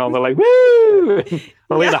with like all the like, woo!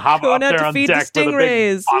 Alina hop up there on deck with a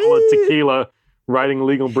big bottle of tequila, writing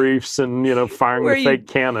legal briefs and, firing the fake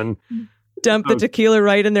cannon. Dump the tequila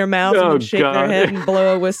right in their mouth and then shake their head and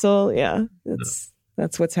blow a whistle. Yeah,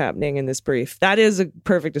 that's what's happening in this brief. That is a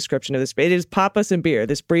perfect description of this. It is papas and beer.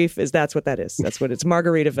 This brief that's what that is. That's what it's.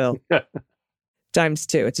 Margaritaville times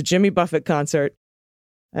 2. It's a Jimmy Buffett concert,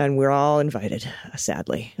 and we're all invited,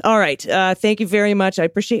 sadly. All right. Thank you very much. I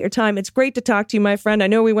appreciate your time. It's great to talk to you, my friend. I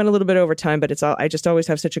know we went a little bit over time, but I just always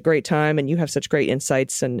have such a great time, and you have such great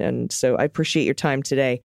insights, and so I appreciate your time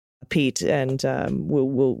today, Pete, and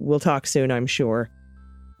we'll talk soon, I'm sure.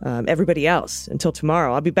 Everybody else, until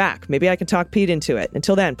tomorrow, I'll be back. Maybe I can talk Pete into it.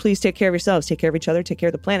 Until then, please take care of yourselves, take care of each other, take care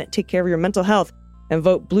of the planet, take care of your mental health, and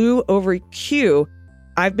vote blue over Q.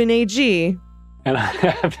 I've been AG. And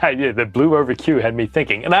the blue over Q had me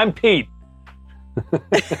thinking. And I'm Pete.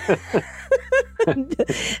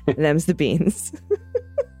 Them's the beans.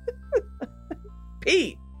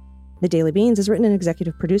 Pete. The Daily Beans is written and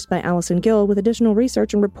executive produced by Allison Gill, with additional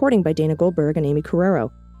research and reporting by Dana Goldberg and Amy Carrero.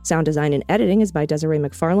 Sound design and editing is by Desiree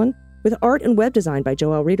McFarlane, with art and web design by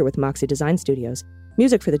Joelle Reeder with Moxie Design Studios.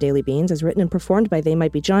 Music for The Daily Beans is written and performed by They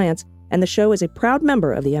Might Be Giants, and the show is a proud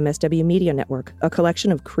member of the MSW Media Network, a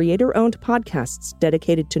collection of creator-owned podcasts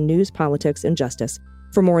dedicated to news, politics, and justice.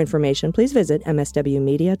 For more information, please visit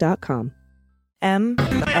mswmedia.com.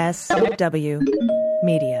 MSW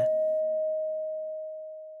Media.